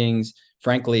in meetings,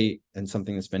 frankly, and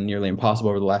something that's been nearly impossible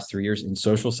over the last 3 years in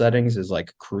social settings is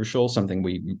like crucial, something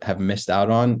we have missed out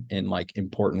on in like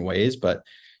important ways. But,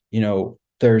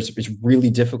 it's really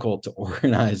difficult to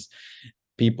organize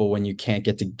people when you can't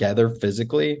get together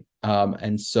physically.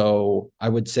 And so I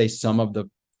would say some of the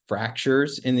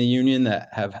fractures in the union that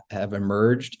have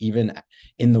emerged even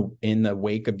in the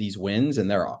wake of these wins,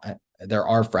 and there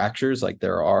are fractures, like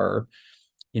there are,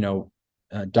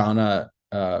 Donna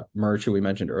Murch, who we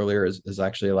mentioned earlier, is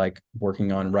actually like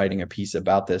working on writing a piece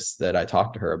about this that I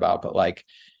talked to her about. But like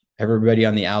everybody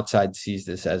on the outside sees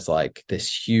this as like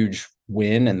this huge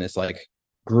win and this like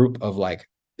group of like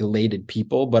elated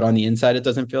people. But on the inside, it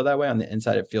doesn't feel that way. On the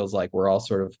inside, it feels like we're all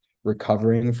sort of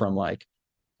recovering from like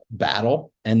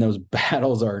battle. And those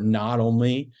battles are not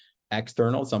only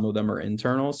external, some of them are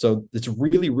internal. So it's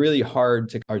really, really hard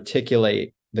to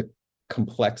articulate the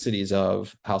complexities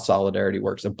of how solidarity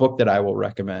works. A book that I will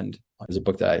recommend is a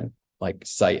book that I like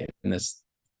cite in this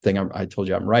thing I told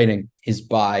you I'm writing, is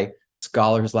by a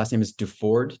scholar. His last name is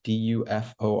Duford,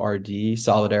 Duford.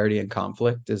 Solidarity and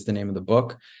Conflict is the name of the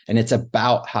book. And it's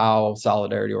about how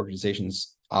solidarity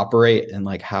organizations operate and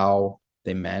like how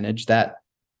they manage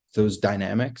those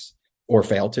dynamics or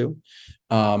fail to.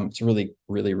 It's a really,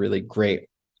 really, really great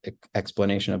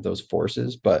explanation of those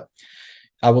forces. But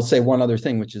I will say one other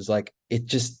thing, which is like, it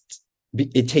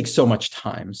takes so much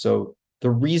time. So the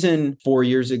reason 4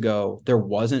 years ago, there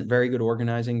wasn't very good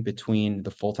organizing between the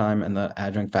full-time and the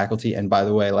adjunct faculty. And by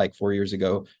the way, like 4 years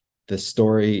ago, the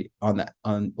story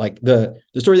the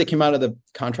story that came out of the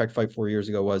contract fight 4 years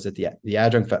ago was that the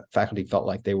adjunct faculty felt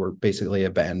like they were basically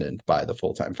abandoned by the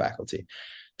full-time faculty.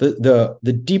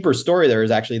 The deeper story there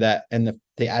is actually that, and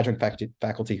the adjunct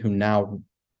faculty who now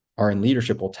are in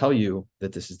leadership will tell you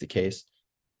that this is the case.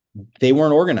 They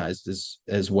weren't organized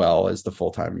as well as the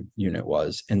full-time unit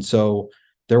was. And so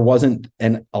there wasn't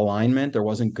an alignment. There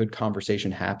wasn't good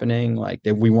conversation happening. Like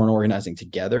we weren't organizing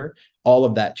together. All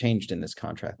of that changed in this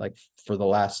contract. Like for the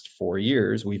last 4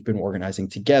 years, we've been organizing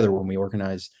together. When we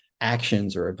organize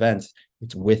actions or events,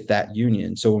 it's with that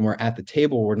union. So when we're at the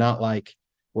table, we're not like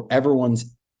where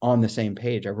everyone's on the same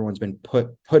page. Everyone's been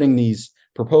putting these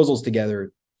proposals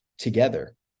together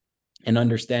and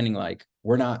understanding like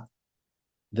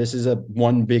this is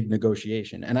one big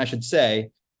negotiation. And I should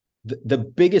say the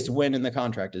biggest win in the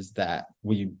contract is that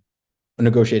we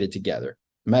negotiated together.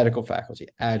 Medical faculty,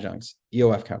 adjuncts,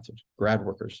 EOF counselors, grad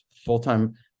workers,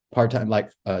 full-time, part-time,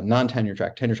 like non-tenure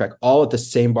track, tenure track, all at the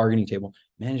same bargaining table.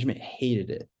 Management hated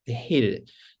it. They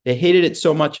hated it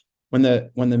so much. When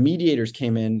the mediators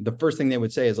came in, the first thing they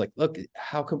would say is like, look,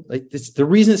 how come like this? The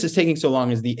reason this is taking so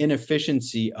long is the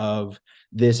inefficiency of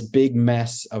this big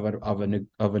mess of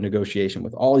a negotiation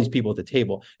with all these people at the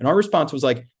table. And our response was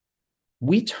like,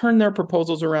 we turn their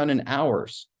proposals around in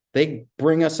hours. They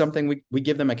bring us something, we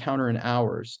give them a counter in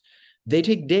hours. They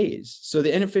take days. So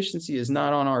the inefficiency is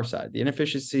not on our side. The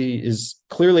inefficiency is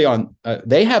clearly on,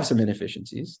 they have some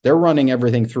inefficiencies. They're running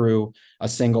everything through a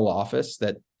single office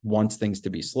that wants things to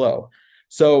be slow.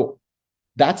 So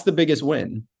that's the biggest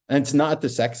win. And it's not the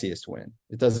sexiest win.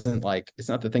 It doesn't like, it's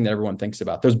not the thing that everyone thinks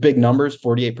about. Those big numbers,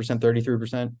 48%,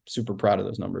 33%, super proud of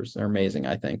those numbers. They're amazing,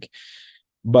 I think.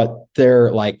 But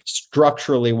they're like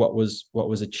structurally what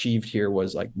was achieved here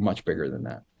was like much bigger than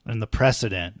that. And the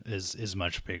precedent is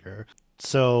much bigger.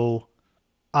 So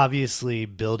obviously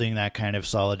building that kind of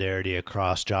solidarity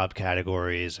across job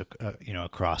categories,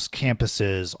 across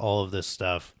campuses, all of this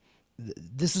stuff.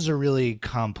 This is a really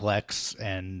complex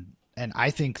and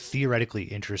I think theoretically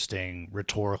interesting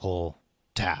rhetorical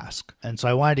task. And so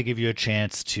I wanted to give you a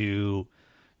chance to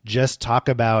just talk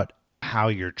about how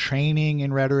your training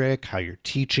in rhetoric, how your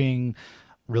teaching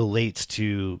relates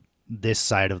to this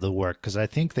side of the work, because I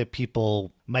think that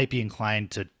people might be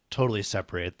inclined to totally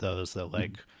separate those, that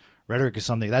like rhetoric is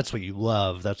something that's what you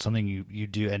love, that's something you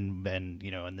do, and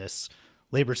and this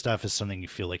labor stuff is something you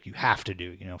feel like you have to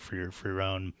do, for your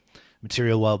own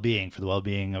material well-being, for the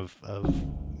well-being of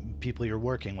people you're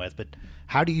working with. But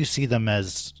how do you see them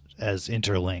as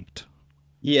interlinked?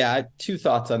 Yeah, I have two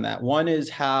thoughts on that. One is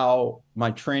how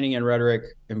my training in rhetoric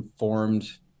informed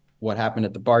what happened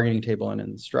at the bargaining table and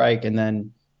in the strike. And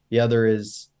then the other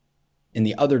is in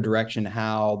the other direction,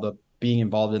 how the being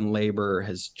involved in labor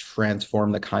has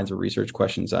transformed the kinds of research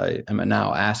questions I am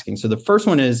now asking. So the first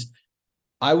one is,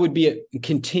 I would be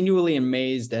continually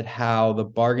amazed at how the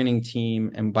bargaining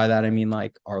team, and by that I mean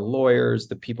like our lawyers,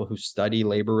 the people who study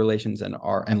labor relations and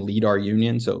lead our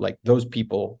union. So like those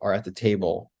people are at the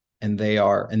table and they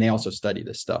also study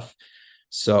this stuff.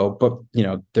 So, but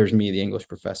there's me, the English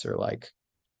professor, like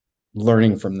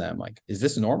learning from them. Like, is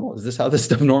this normal? Is this how this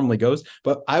stuff normally goes?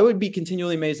 But I would be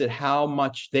continually amazed at how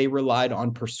much they relied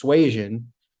on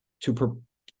persuasion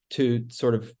to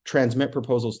sort of transmit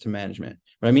proposals to management.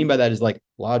 What I mean by that is like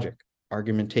logic,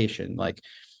 argumentation, like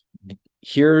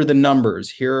here are the numbers,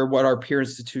 here are what our peer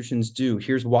institutions do,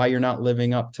 here's why you're not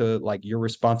living up to like your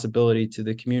responsibility to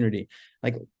the community.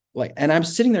 And I'm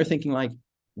sitting there thinking like,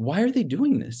 why are they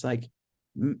doing this? Like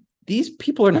these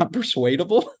people are not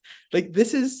persuadable. Like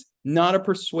this is not a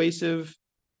persuasive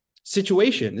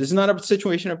situation. This is not a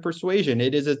situation of persuasion.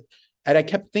 And I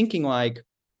kept thinking like,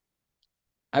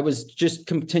 I was just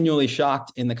continually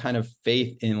shocked in the kind of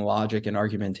faith in logic and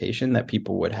argumentation that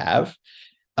people would have.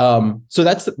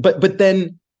 But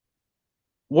then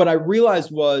what I realized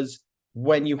was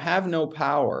when you have no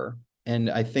power, and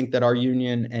I think that our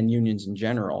union and unions in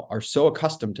general are so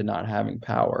accustomed to not having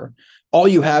power, all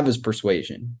you have is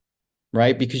persuasion,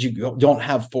 right? Because you don't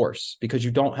have force, because if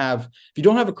you don't have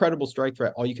a credible strike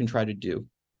threat, all you can try to do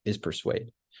is persuade.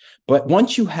 But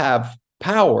once you have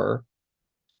power,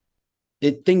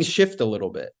 things shift a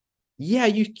little bit. Yeah,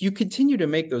 you continue to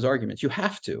make those arguments. You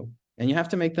have to, and you have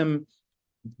to make them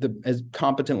as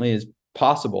competently as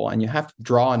possible, and you have to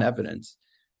draw on evidence.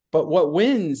 But what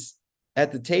wins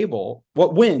at the table,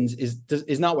 what wins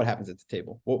is not what happens at the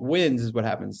table. What wins is what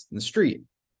happens in the street,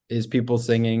 is people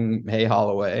singing "Hey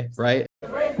Holloway," right?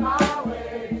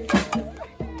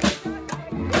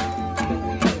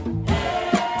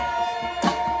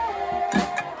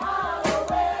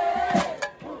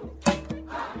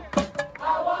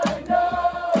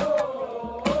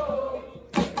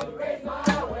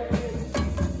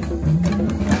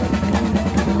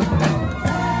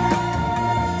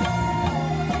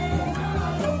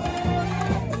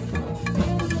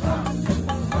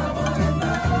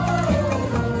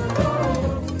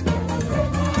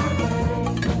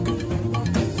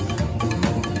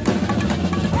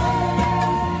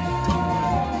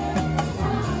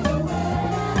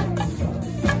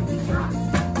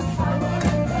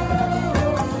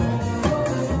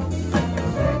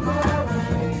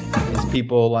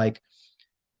 People like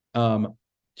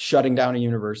shutting down a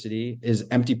university, is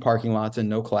empty parking lots and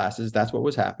no classes. That's what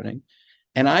was happening.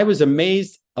 And I was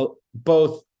amazed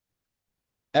both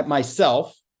at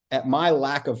myself, at my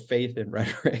lack of faith in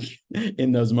rhetoric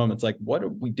in those moments. Like, what are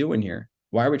we doing here?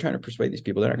 Why are we trying to persuade these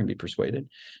people? They're not going to be persuaded.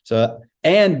 So,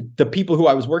 and the people who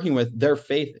I was working with, their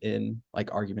faith in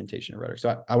like argumentation and rhetoric.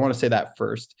 So I want to say that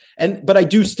first. But I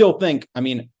do still think, I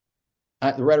mean,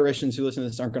 the rhetoricians who listen to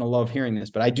this aren't going to love hearing this,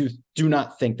 but I do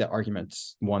not think that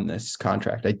arguments won this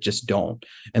contract. I just don't,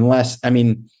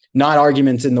 not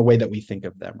arguments in the way that we think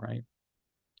of them, right?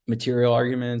 Material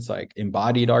arguments, like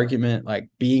embodied argument, like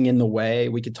being in the way.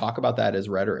 We could talk about that as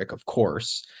rhetoric, of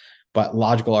course, but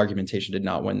logical argumentation did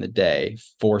not win the day.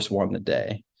 Force won the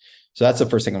day. So that's the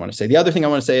first thing I want to say. The other thing I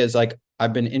want to say is like,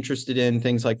 I've been interested in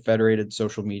things like federated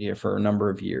social media for a number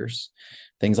of years,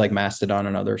 things like Mastodon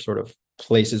and other sort of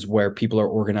places where people are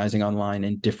organizing online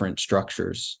in different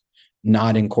structures,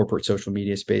 not in corporate social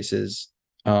media spaces,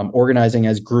 organizing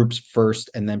as groups first,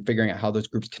 and then figuring out how those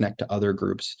groups connect to other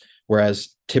groups.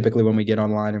 Whereas typically when we get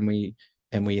online and we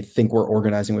and we think we're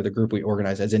organizing with a group, we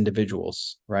organize as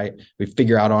individuals, right? We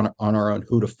figure out on our own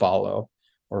who to follow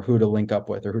or who to link up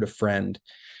with or who to friend.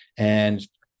 And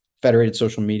federated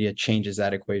social media changes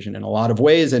that equation in a lot of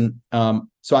ways. And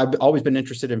so I've always been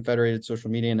interested in federated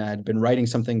social media, and I had been writing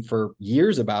something for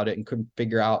years about it and couldn't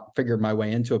figure my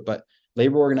way into it. But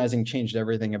labor organizing changed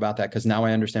everything about that, because now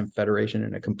I understand federation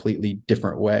in a completely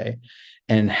different way,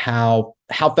 and how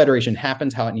federation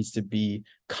happens, how it needs to be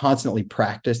constantly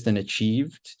practiced and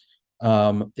achieved.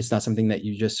 It's not something that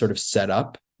you just sort of set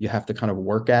up. You have to kind of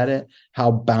work at it.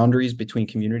 How boundaries between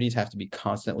communities have to be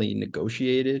constantly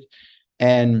negotiated,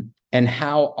 and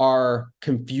how our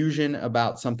confusion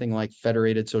about something like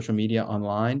federated social media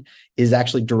online is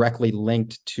actually directly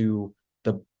linked to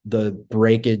the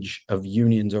breakage of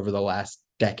unions over the last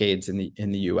decades in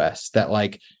the US. That,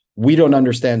 like, we don't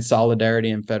understand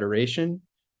solidarity and federation,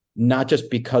 not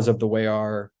just because of the way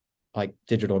our like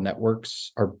digital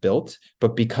networks are built,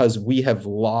 but because we have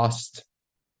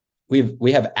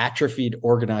atrophied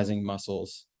organizing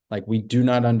muscles. Like, we do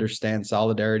not understand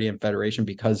solidarity and federation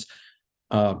because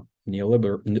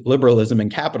neoliberalism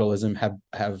and capitalism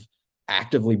have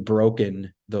actively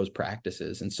broken those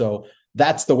practices. And so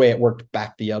that's the way it worked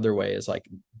back the other way, is like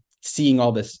seeing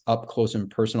all this up close and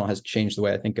personal has changed the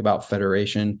way I think about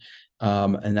federation.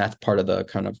 And that's part of the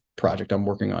kind of project I'm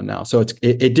working on now. So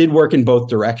it did work in both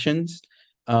directions.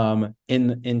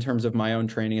 In terms of my own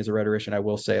training as a rhetorician, I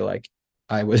will say, like,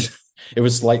 it was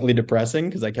slightly depressing,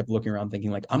 because I kept looking around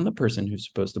thinking, like, I'm the person who's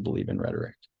supposed to believe in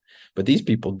rhetoric, but these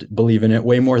people believe in it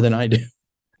way more than I do.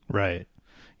 Right.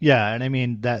 Yeah, and I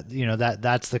mean that,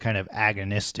 that's the kind of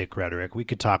agonistic rhetoric. We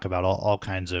could talk about all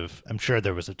kinds of, I'm sure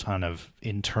there was a ton of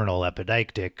internal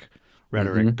epideictic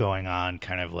rhetoric going on,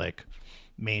 kind of like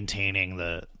maintaining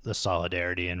the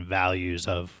solidarity and values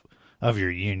of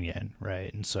your union,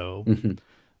 right? And so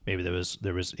maybe there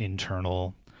was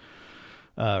internal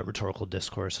rhetorical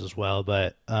discourse as well,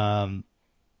 but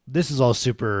this is all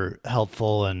super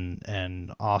helpful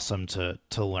and awesome to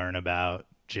learn about.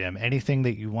 Jim, anything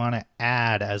that you want to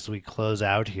add as we close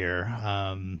out here,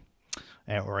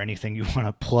 or anything you want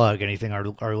to plug, anything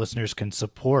our listeners can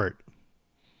support?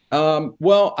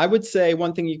 Well, I would say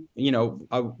one thing,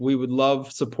 we would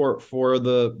love support for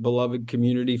the beloved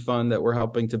community fund that we're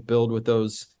helping to build with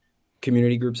those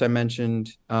community groups I mentioned.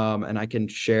 And I can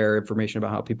share information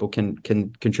about how people can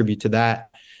contribute to that.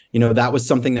 That was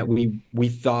something that we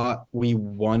thought we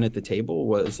won at the table,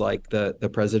 was like the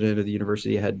president of the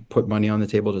university had put money on the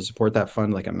table to support that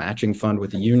fund, like a matching fund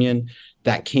with the union.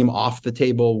 That came off the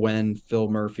table when Phil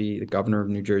Murphy, the governor of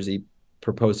New Jersey,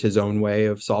 proposed his own way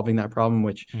of solving that problem,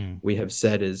 which we have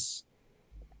said is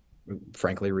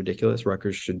frankly ridiculous.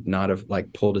 Rutgers should not have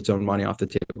pulled its own money off the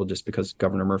table just because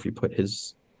Governor Murphy put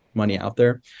his money out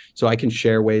there. So I can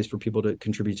share ways for people to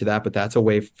contribute to that, but that's a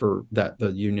way for that the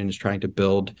union is trying to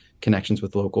build connections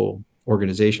with local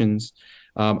organizations.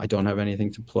 I don't have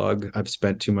anything to plug. I've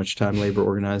spent too much time labor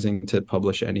organizing to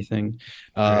publish anything.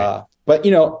 But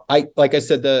like I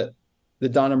said, the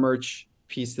Donna Murch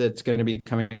piece that's going to be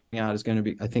coming out is going to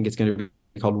be, I think it's going to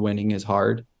be called "Winning is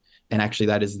Hard." And actually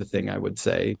that is the thing I would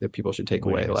say that people should take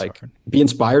away, be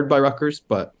inspired by Rutgers,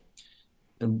 but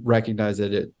recognize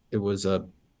that it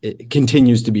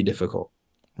continues to be difficult.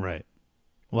 Right.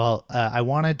 Well, I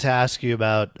wanted to ask you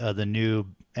about the new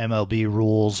MLB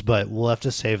rules, but we'll have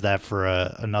to save that for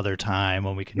another time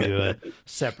when we can do a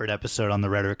separate episode on the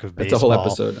rhetoric of baseball. That's a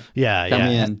whole episode.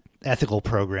 Yeah. Ethical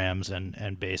programs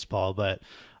and baseball. But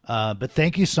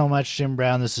thank you so much, Jim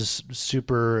Brown. This is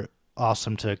super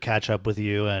awesome to catch up with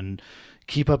you, and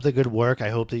keep up the good work. I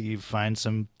hope that you find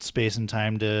some space and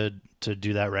time to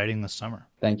do that writing this summer.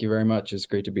 Thank you very much. It's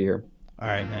great to be here. All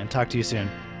right, man. Talk to you soon.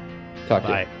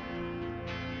 Bye.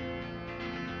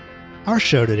 Our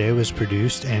show today was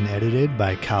produced and edited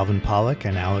by Calvin Pollock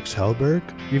and Alex Hellberg.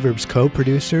 Reverb's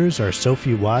co-producers are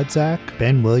Sophie Wadzak,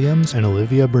 Ben Williams, and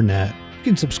Olivia Burnett. You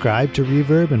can subscribe to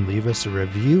Reverb and leave us a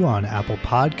review on Apple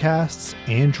Podcasts,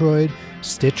 Android,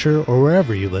 Stitcher, or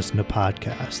wherever you listen to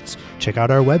podcasts. Check out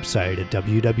our website at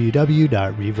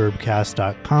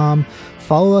www.reverbcast.com.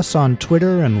 Follow us on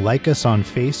Twitter and like us on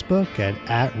Facebook at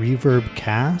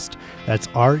ReverbCast. That's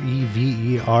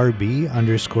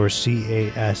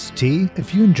REVERB_CAST.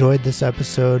 If you enjoyed this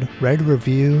episode, write a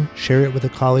review, share it with a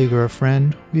colleague or a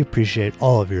friend. We appreciate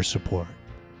all of your support.